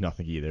much means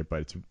nothing either,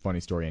 but it's a funny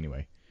story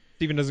anyway.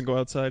 Steven doesn't go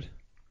outside.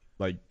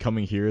 Like,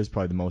 coming here is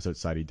probably the most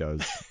outside he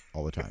does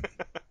all the time.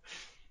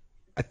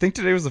 I think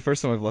today was the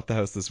first time I've left the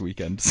house this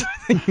weekend, so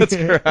I think that's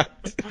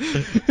correct.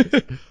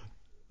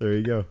 There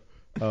you go.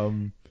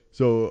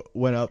 So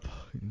went up,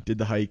 did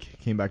the hike,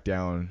 came back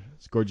down.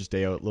 It's a gorgeous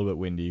day out, a little bit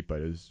windy,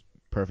 but it was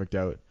perfect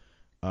out.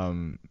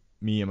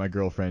 Me and my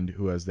girlfriend,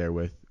 who I was there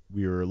with,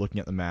 we were looking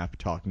at the map,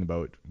 talking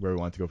about where we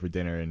wanted to go for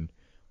dinner and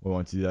what we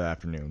wanted to do that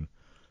afternoon.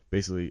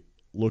 Basically,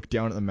 looked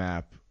down at the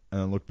map and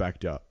then looked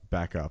back up,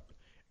 and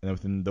then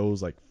within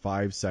those like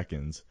 5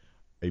 seconds,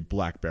 a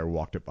black bear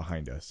walked up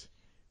behind us.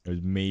 It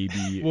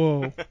was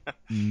Whoa.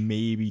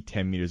 maybe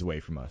 10 meters away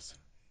from us.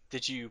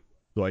 Did you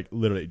So, like,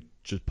 literally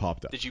just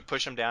popped up.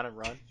 push him down and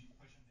run?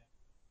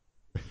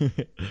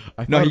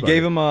 I No, thought he about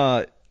gave it. him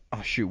a...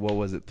 Oh, shoot, what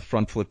was it? The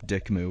front flip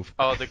dick move.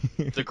 Oh, the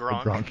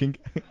Gronk. Gronking.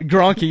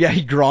 Gronky, yeah,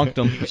 he gronked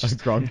him.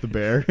 Gronk the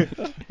bear.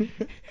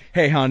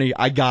 Hey, honey,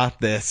 I got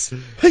this.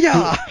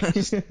 Yeah.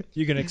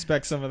 You can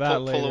expect some of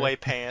that later. Pull away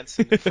pants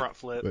and front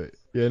flip. But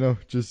yeah, no,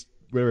 just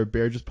whatever,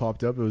 bear just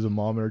popped up. It was a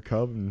mom and her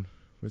cub, and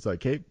it was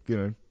like, hey,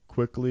 gonna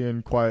quickly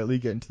and quietly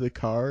get into the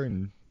car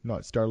and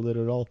not startle it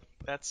at all.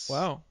 That's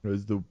Wow. It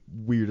was the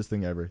weirdest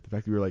thing ever. The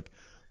fact that we were like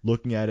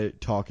looking at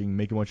it, talking,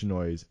 making a bunch of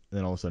noise, and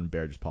then all of a sudden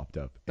bear just popped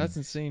up. That's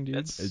insane, dude.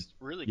 That's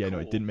really Yeah, cool.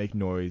 no, it didn't make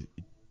noise.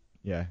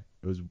 Yeah,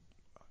 it was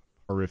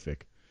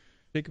horrific.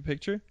 Take a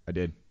picture. I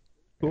did.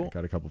 Cool. Yeah,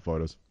 got a couple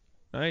photos,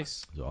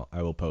 Nice. so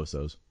I will post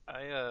those.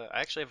 I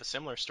actually have a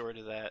similar story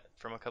to that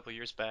from a couple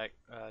years back.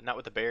 Not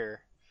with the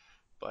bear,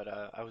 but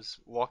I was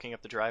walking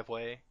up the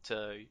driveway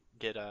to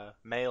get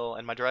mail,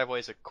 and my driveway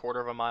is a quarter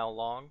of a mile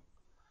long.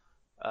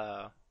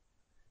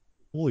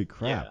 Holy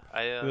crap!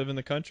 Yeah, You live in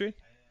the country?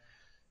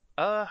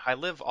 I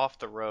live off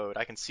the road.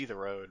 I can see the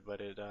road, but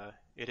it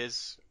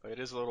is a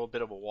little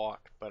bit of a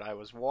walk. But I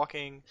was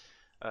walking.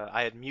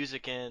 I had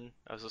music in.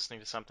 I was listening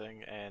to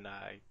something, and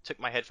I took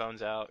my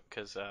headphones out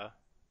because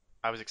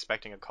I was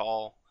expecting a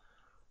call,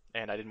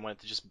 and I didn't want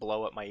it to just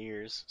blow up my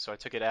ears. So I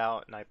took it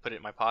out and I put it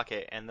in my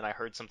pocket, and then I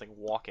heard something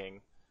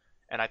walking,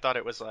 and I thought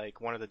it was like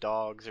one of the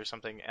dogs or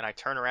something. And I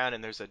turn around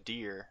and there's a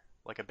deer,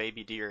 like a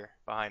baby deer,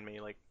 behind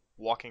me, like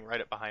walking right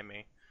up behind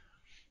me.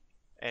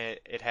 And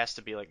it has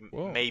to be like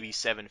Whoa. maybe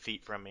 7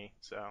 feet from me.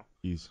 So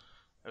Jeez.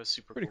 it was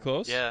super Pretty cool.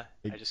 close. Yeah,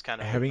 Like, I just kind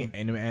of Having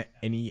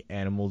any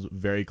animals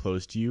very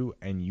close to you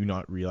and you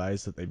not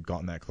realize that they've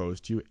gotten that close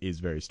to you is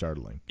very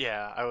startling.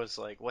 Yeah, I was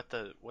like, what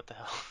the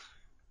hell?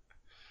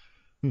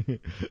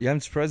 Yeah,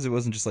 I'm surprised it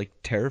wasn't just like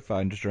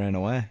terrified and just ran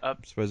away. Uh,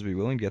 I'm surprised to be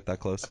willing to get that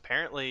close.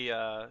 Apparently,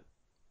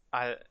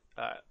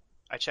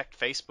 I checked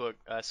Facebook.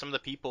 Some of the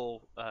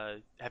people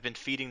have been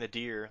feeding the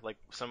deer, like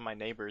some of my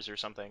neighbors or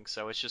something.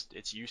 So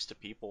it's used to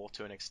people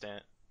to an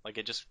extent. Like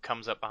it just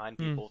comes up behind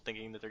people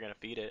thinking that they're gonna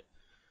feed it.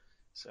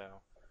 So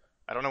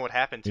I don't know what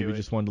happened to Maybe it.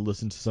 just wanted to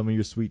listen to some of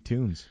your sweet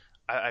tunes.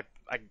 I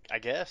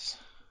guess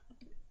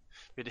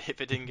if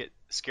it didn't get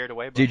scared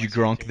away. By Did my you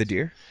sweet gronk the tunes.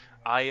 deer?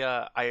 I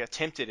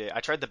attempted it.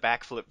 I tried the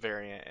backflip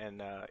variant,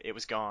 and it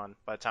was gone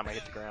by the time I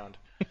hit the ground.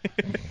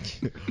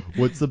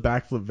 What's the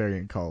backflip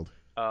variant called?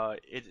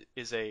 It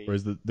is a. Or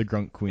is the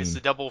Grunk Queen? It's the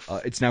double.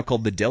 It's now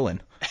called the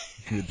Dillon.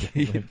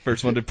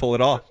 First one to pull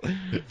it off.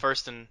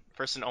 First and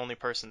only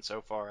person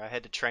so far. I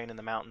had to train in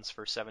the mountains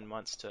for 7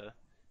 months to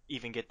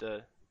even get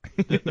the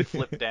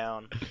flip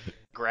down.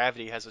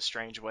 Gravity has a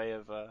strange way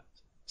of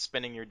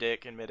spinning your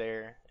dick in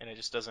midair, and it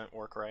just doesn't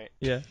work right.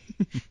 Yeah.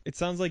 It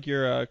sounds like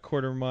your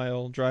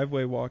quarter-mile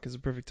driveway walk is a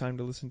perfect time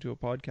to listen to a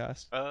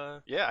podcast.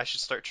 Yeah, I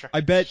should start trying.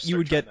 I bet you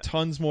would get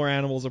tons more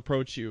animals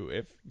approach you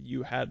if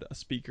you had a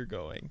speaker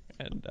going,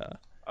 and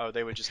oh,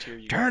 they would just hear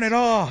you. Turn it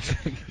off.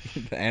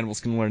 The animals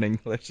can learn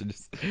English.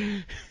 Just...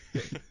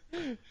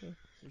 We're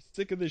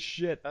sick of this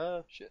shit.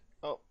 Shit.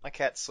 Oh, my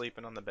cat's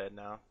sleeping on the bed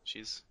now.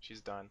 She's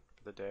done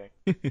for the day.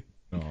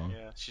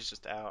 Yeah, she's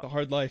just out. It's a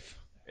hard life.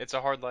 It's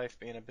a hard life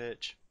being a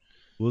bitch.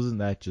 Wasn't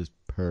that just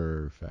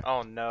perfect?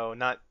 Oh no,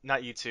 not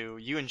you two.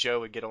 You and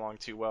Joe would get along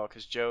too well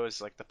because Joe is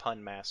like the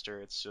pun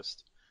master. It's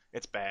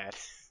bad.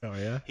 Oh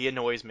yeah. He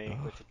annoys me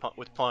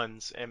with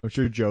puns. And I'm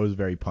sure Joe is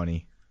very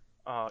punny.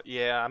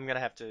 yeah, I'm gonna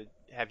have to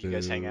have you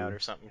guys hang out or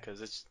something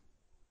because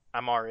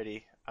I'm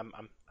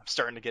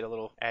starting to get a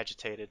little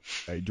agitated.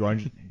 Right, do you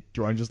want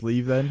to just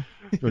leave then?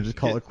 Do you want to just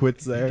call it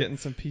quits there? Getting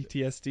some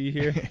PTSD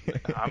here.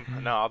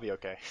 No, I'll be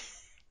okay.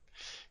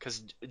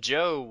 Because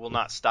Joe will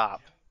not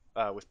stop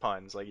with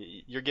puns. Like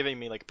you're giving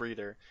me like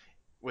breather.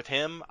 With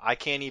him, I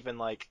can't even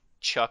like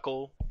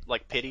chuckle,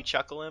 like pity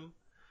chuckle him,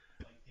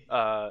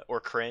 or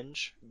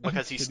cringe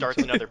because he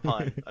starts another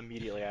pun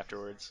immediately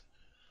afterwards.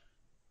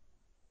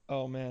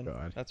 Oh man,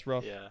 God. that's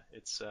rough. Yeah,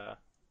 it's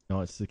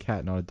No, it's a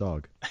cat, not a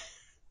dog.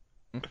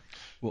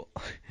 Well,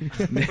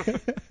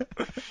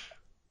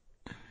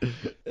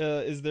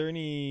 is there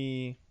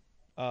any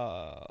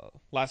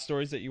last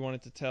stories that you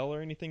wanted to tell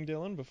or anything,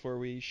 Dylan, before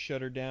we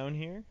shut her down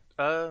here?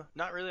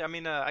 Not really. I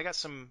mean, I got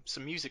some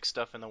music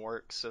stuff in the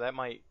works, so that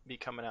might be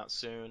coming out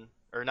soon,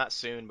 or not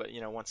soon, but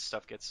once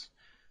stuff gets,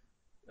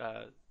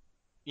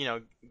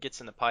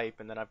 gets in the pipe,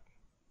 and then I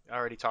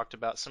already talked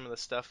about some of the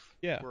stuff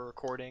we're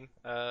recording,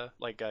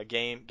 like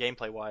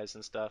gameplay wise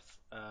and stuff.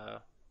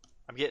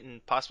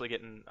 I'm possibly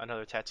getting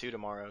another tattoo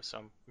tomorrow, so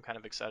I'm kind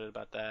of excited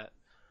about that.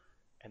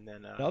 And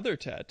then another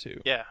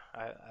tattoo. Yeah,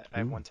 I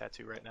have one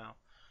tattoo right now.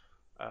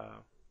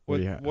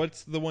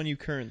 What's the one you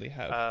currently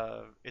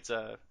have? It's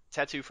a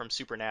tattoo from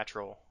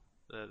Supernatural,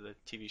 the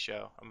TV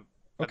show.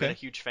 I've been a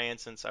huge fan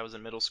since I was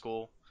in middle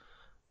school,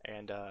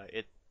 and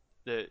a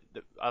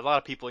lot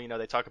of people,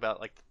 they talk about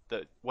like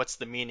what's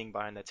the meaning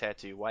behind the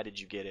tattoo? Why did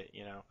you get it?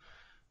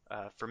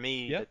 For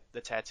me,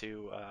 the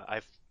tattoo,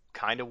 I've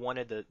kind of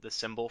wanted the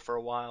symbol for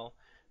a while,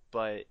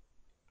 but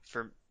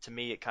to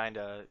me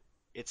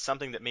it's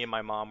something that me and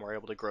my mom were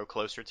able to grow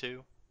closer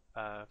to.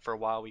 For a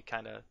while we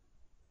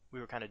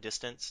were kind of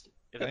distanced,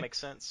 if that makes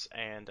sense.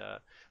 And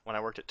when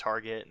I worked at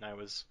Target and I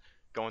was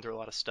going through a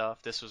lot of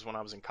stuff, this was when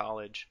I was in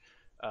college.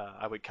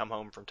 I would come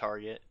home from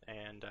Target,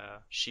 and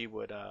she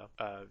would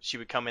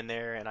come in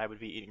there, and I would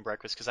be eating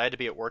breakfast because I had to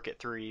be at work at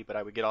 3, but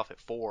I would get off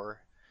at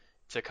 4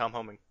 to come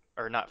home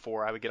or not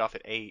 4. I would get off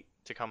at 8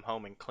 to come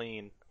home and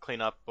clean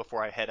up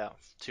before I head out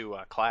to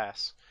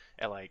class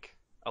at like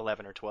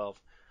 11 or 12.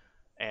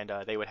 And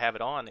they would have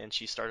it on, and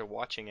she started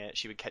watching it.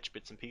 She would catch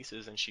bits and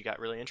pieces, and she got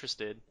really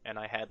interested. And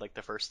I had like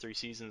the first 3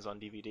 seasons on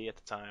DVD at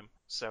the time,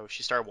 so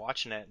she started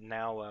watching it. And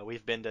now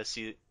we've been to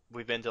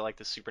like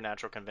the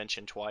Supernatural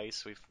convention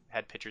twice. We've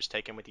had pictures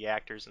taken with the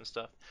actors and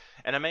stuff.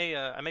 And I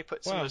may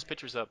put some of those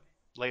pictures up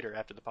later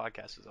after the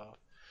podcast is off.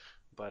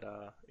 But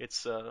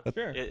it's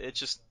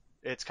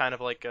it's kind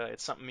of like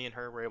it's something me and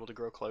her were able to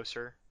grow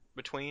closer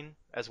between,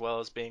 as well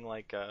as being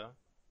like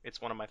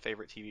it's one of my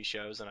favorite TV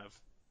shows, and I've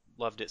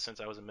loved it since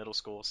I was in middle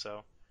school.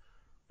 So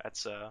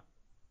that's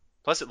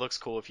plus it looks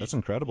cool. That's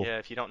incredible. Yeah,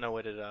 if you don't know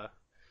what the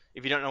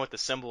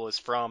symbol is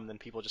from, then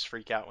people just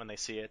freak out when they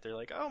see it. They're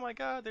like, oh my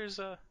god, there's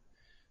a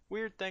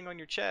weird thing on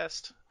your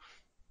chest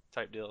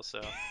type deal.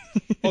 So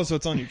so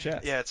it's on your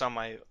chest. Yeah, it's on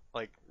my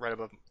right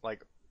above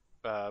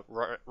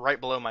right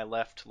below my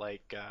left the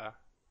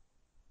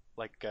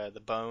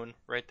bone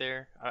right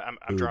there. I'm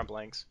drawing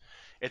blanks.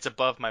 It's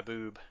above my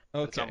boob.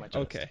 Okay. It's on my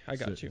chest. Okay, I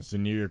got you. So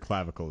near your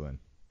clavicle then.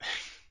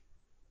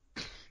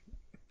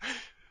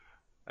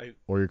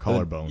 Or your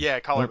collarbone. Yeah,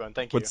 collarbone.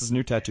 Thank you. What's this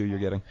new tattoo you're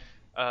getting?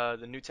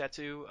 The new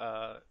tattoo.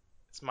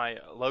 It's my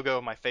logo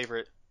of my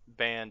favorite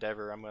band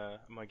ever. I'm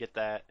gonna get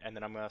that, and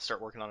then I'm gonna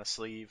start working on a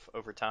sleeve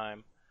over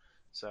time.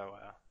 So.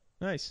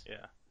 Nice.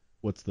 Yeah.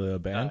 What's the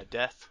band?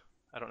 Death.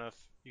 I don't know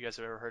if you guys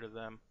have ever heard of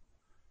them.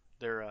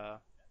 They're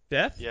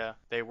Death? Yeah,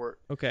 they were.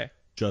 Okay.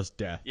 Just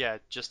Death. Yeah,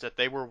 just Death.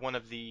 They were one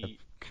of the.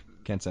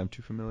 Can't say I'm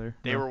too familiar.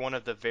 They were one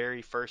of the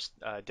very first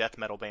death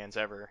metal bands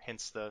ever,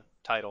 hence the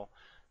title.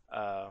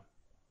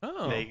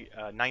 They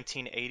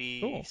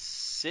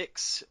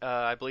 1986, cool.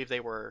 I believe they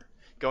were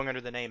going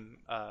under the name,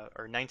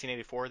 or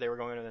 1984 they were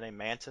going under the name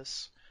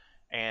Mantis,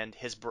 and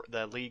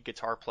the lead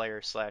guitar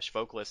player /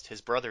 vocalist,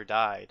 his brother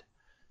died,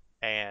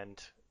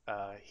 and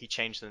he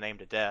changed the name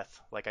to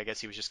Death. Like I guess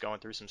he was just going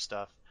through some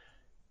stuff,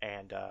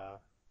 and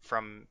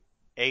from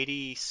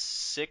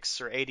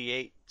 86 or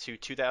 88 to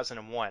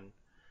 2001,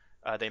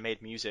 they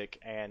made music,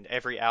 and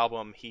every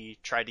album he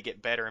tried to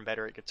get better and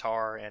better at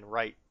guitar and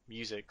write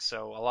music.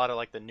 So a lot of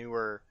like the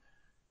newer,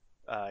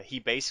 he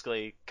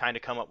basically kind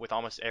of come up with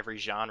almost every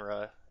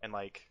genre and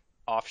like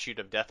offshoot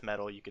of death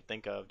metal you could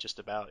think of, just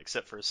about,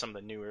 except for some of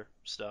the newer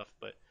stuff.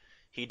 But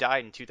he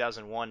died in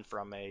 2001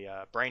 from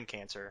a brain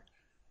cancer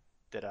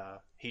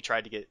that he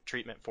tried to get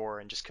treatment for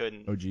and just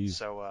couldn't. Oh, geez.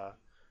 So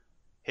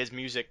his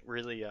music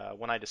really,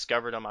 when I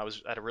discovered him, I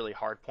was at a really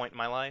hard point in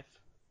my life,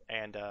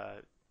 and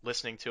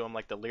listening to him,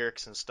 like the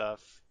lyrics and stuff,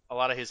 a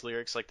lot of his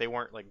lyrics, like they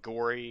weren't like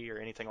gory or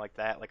anything like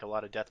that, like a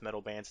lot of death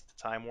metal bands at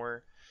the time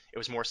were. It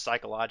was more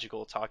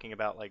psychological, talking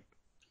about like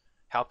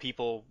how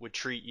people would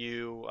treat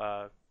you,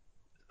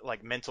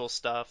 like mental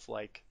stuff,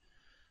 like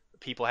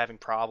people having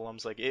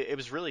problems. Like it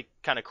was really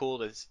kind of cool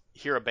to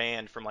hear a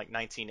band from like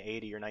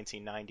 1980 or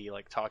 1990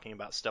 like talking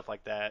about stuff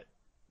like that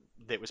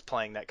that was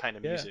playing that kind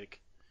of Yeah. music.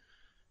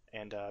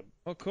 And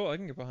Oh, cool. I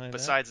can get behind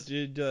besides,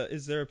 that.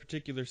 Is there a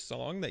particular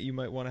song that you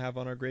might want to have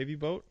on our gravy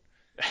boat?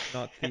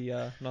 Not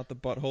the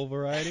butthole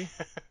variety.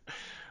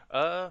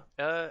 I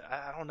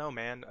don't know,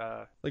 man.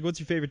 Like, what's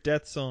your favorite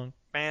Death song?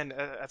 Man,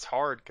 that's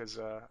hard because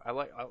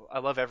I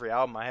love every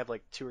album. I have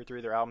like 2 or 3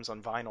 of their albums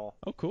on vinyl.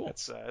 Oh, cool.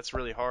 That's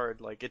really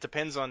hard. Like it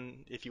depends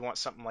on if you want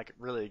something like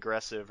really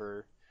aggressive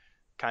or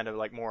kind of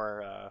like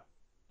more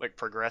like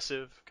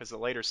progressive, because the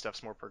later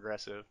stuff's more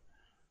progressive.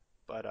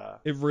 But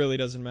It really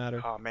doesn't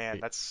matter. oh man,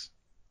 that's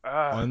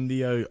On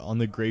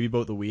the gravy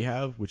boat that we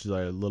have, which is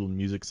our little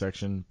music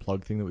section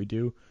plug thing that we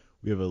do,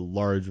 we have a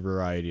large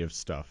variety of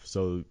stuff.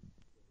 So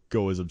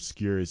go as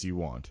obscure as you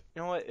want.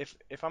 you know what?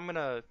 If I'm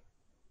gonna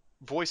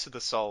voice of the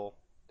soul,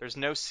 there's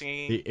no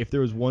singing. If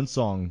there was one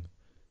song,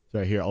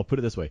 sorry, here, I'll put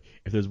it this way.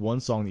 If there's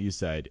one song that you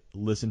said,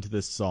 listen to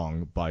this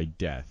song by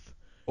Death.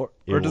 Or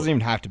it doesn't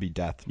even have to be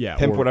Death. Yeah,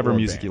 Pimp or whatever a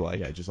music band. you like.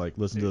 Yeah, just like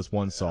listen to this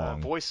one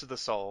song. Voice of the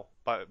Soul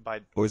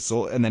by Voice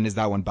Soul, and then is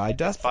that one by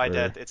Death? by or-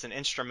 Death. It's an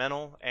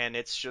instrumental, and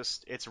it's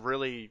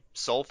really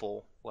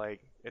soulful.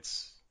 Like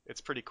it's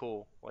pretty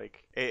cool.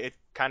 Like it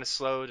kind of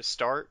slow to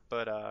start,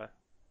 but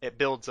it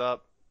builds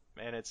up,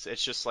 and it's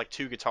just like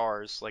 2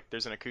 guitars. Like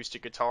there's an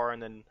acoustic guitar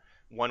and then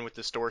one with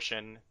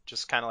distortion,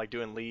 just kind of like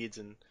doing leads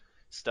and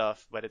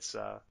stuff. But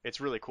it's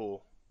really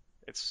cool.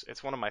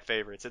 It's one of my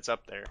favorites. It's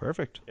up there.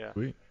 Perfect. Yeah.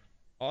 Sweet.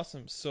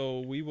 Awesome. So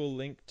we will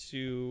link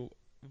to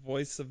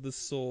Voice of the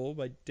Soul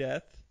by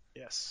Death.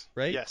 Yes.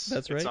 Right? Yes.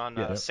 That's right? It's on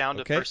Yeah. Sound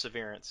Okay. of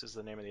Perseverance is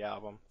the name of the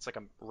album. It's like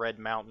a red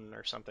mountain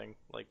or something.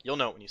 Like you'll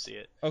know it when you see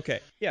it.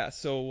 Okay. Yeah.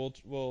 So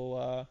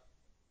we'll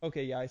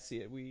okay. Yeah, I see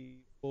it. We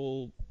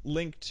will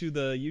link to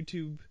the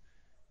YouTube,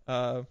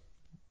 I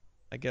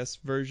guess,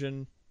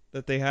 version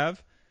that they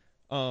have.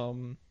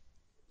 We'll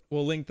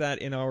link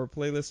that in our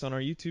playlist on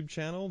our YouTube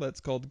channel. That's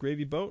called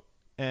Gravy Boat.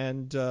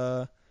 And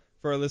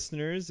for our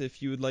listeners,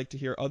 if you would like to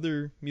hear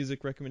other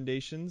music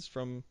recommendations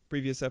from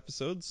previous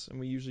episodes, and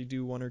we usually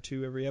do 1 or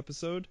 2 every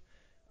episode,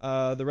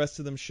 the rest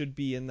of them should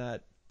be in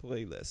that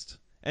playlist.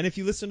 And if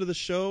you listen to the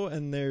show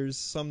and there's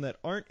some that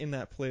aren't in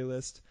that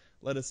playlist,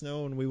 let us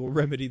know and we will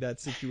remedy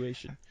that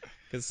situation,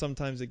 because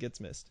sometimes it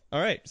gets missed.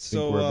 All right,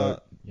 so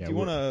do you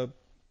want to...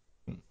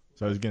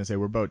 So I was gonna say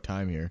we're about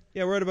time here.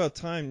 Yeah, we're at about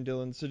time,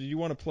 Dylan. So did you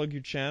want to plug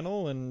your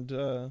channel and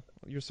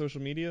your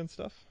social media and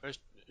stuff?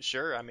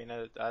 Sure. I mean,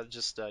 I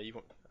just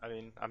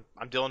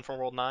I'm Dillon from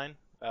World-9.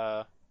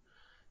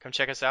 Come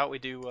check us out. We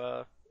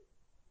do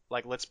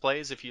like Let's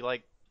Plays if you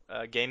like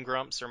Game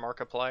Grumps or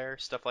Markiplier,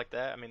 stuff like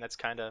that. I mean, that's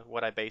kind of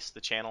what I based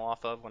the channel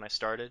off of when I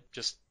started.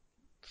 Just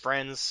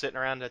friends sitting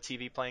around a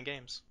TV playing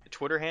games. The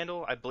Twitter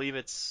handle, I believe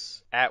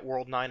it's at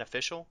World-9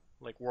 official,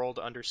 like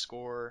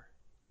World_9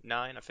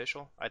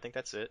 official. I think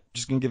that's it.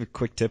 Just gonna give a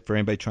quick tip for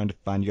anybody trying to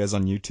find you guys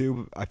on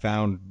YouTube. I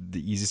found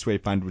the easiest way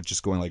to find was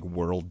just going like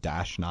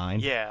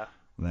World-9. Yeah.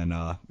 And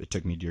then it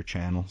took me to your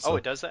channel. So. Oh,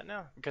 it does that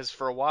now? Because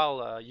for a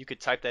while you could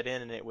type that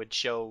in and it would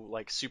show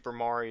like Super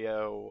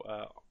Mario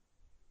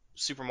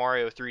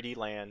 3D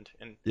Land.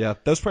 And yeah,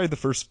 that was probably the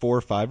first 4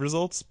 or 5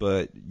 results,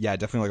 but yeah,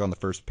 definitely like on the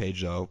first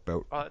page though.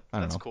 About I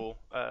don't that's know. cool.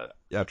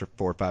 After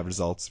 4 or 5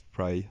 results,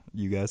 probably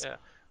you guys. Yeah.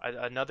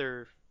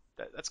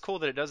 That's cool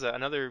that it does that.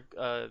 Another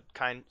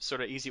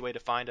sort of easy way to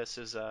find us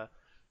is the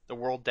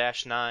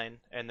World-9,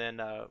 and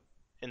then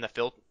in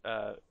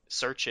the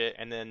search it,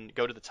 and then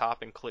go to the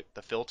top and click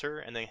the filter,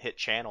 and then hit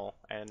channel,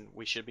 and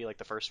we should be like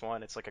the first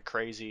one. It's like a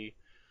crazy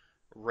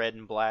red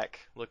and black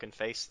looking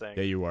face thing.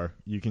 Yeah, you are.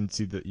 You can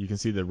see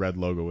the red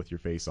logo with your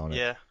face on it.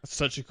 Yeah. That's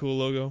such a cool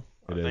logo.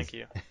 It is. Thank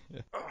you.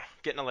 Oh,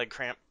 getting a leg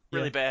cramp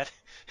really bad.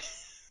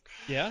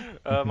 Yeah?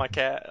 My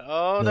cat.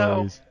 Oh No no.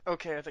 worries.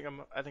 Okay, I think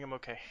I'm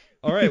okay.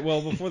 All right,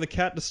 well, before the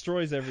cat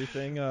destroys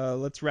everything,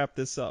 let's wrap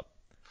this up.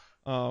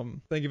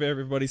 Thank you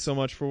everybody so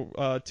much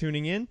for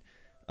tuning in.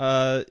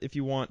 If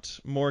you want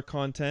more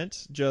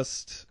content,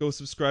 just go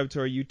subscribe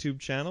to our YouTube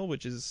channel,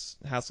 which is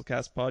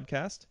Hastlecast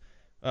Podcast.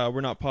 We're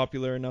not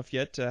popular enough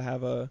yet to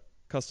have a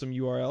custom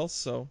URL,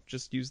 so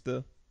just use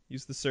the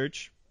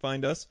search,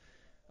 find us.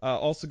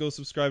 Also go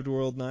subscribe to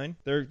World-9.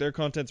 Their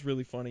content's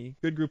really funny.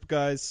 Good group of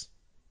guys.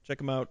 Check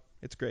them out.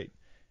 It's great.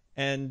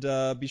 And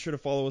be sure to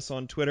follow us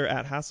on Twitter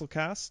at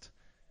Hastlecast.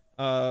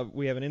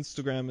 We have an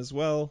Instagram as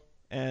well.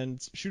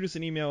 And shoot us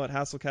an email at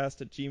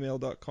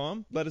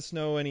hastlecast@gmail.com. Let us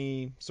know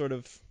any sort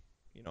of,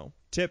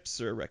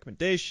 tips or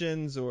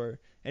recommendations or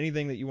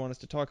anything that you want us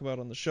to talk about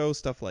on the show,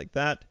 stuff like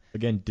that.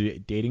 Again,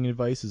 dating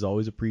advice is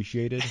always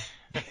appreciated.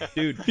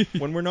 Dude,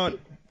 when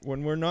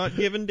we're not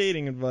giving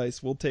dating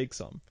advice, we'll take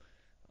some.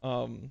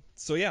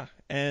 So yeah,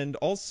 and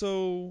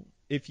also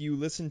if you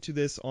listen to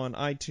this on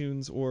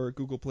iTunes or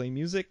Google Play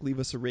Music, leave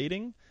us a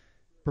rating,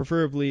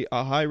 preferably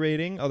a high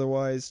rating.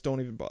 Otherwise,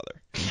 don't even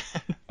bother.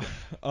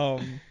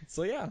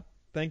 So yeah,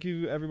 thank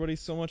you everybody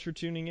so much for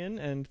tuning in,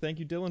 and thank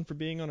you Dillon for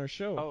being on our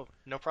show. Oh,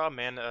 no problem,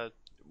 man.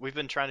 We've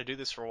been trying to do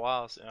this for a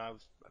while, so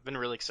I've been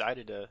really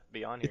excited to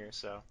be on here.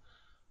 So.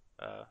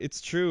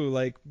 It's true.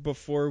 Like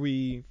before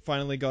we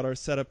finally got our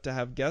setup to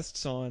have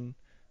guests on,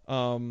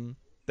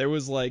 there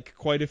was like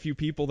quite a few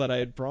people that I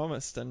had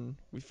promised, and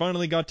we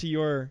finally got to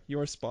your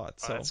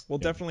spot. So we'll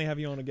definitely have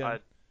you on again.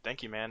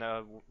 Thank you, man.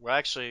 We're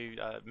actually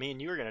me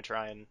and you are gonna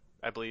try and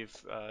I believe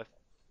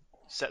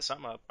set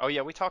something up. Oh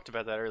yeah, we talked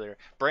about that earlier.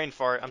 Brain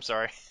fart. I'm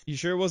sorry. You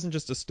sure it wasn't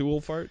just a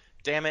stool fart?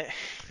 Damn it.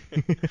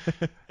 Thank.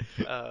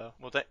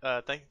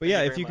 But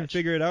yeah, if you can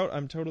figure it out,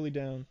 I'm totally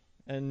down.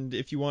 And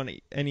if you want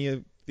any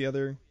of the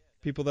other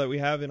people that we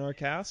have in our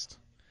cast,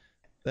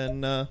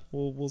 then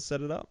we'll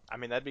set it up. I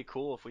mean, that'd be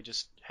cool if we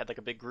just had like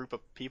a big group of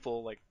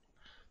people. Like,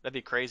 that'd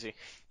be crazy.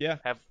 Yeah.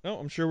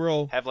 I'm sure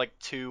we'll have like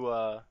two.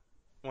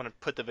 Want to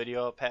put the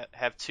video up?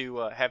 Have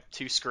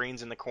two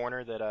screens in the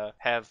corner that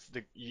have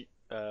the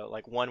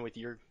like one with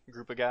your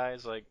group of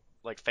guys, like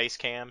face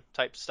cam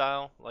type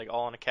style, like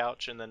all on a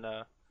couch, and then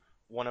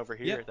one over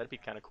here. Yeah. That'd be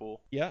kind of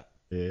cool. Yeah.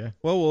 Yeah.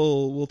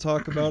 Well, we'll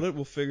talk about it.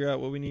 We'll figure out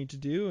what we need to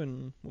do,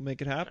 and we'll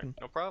make it happen.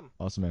 Right, no problem.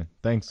 Awesome, man.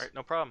 Thanks. All right,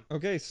 no problem.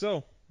 Okay,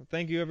 so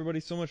thank you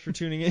everybody so much for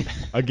tuning in.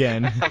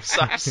 Again. I'm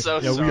so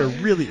sorry. We are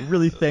really,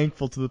 really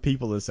thankful to the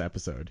people this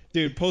episode.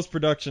 Dude,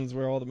 post-production's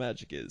where all the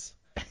magic is.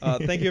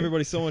 Thank you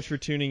everybody so much for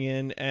tuning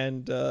in,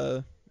 and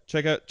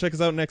check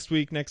us out next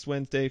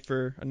Wednesday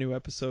for a new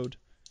episode.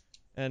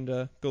 And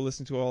go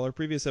listen to all our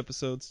previous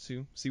episodes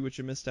to see what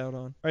you missed out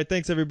on. All right,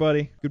 thanks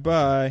everybody.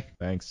 Goodbye.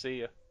 Thanks. See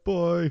ya.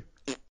 Bye.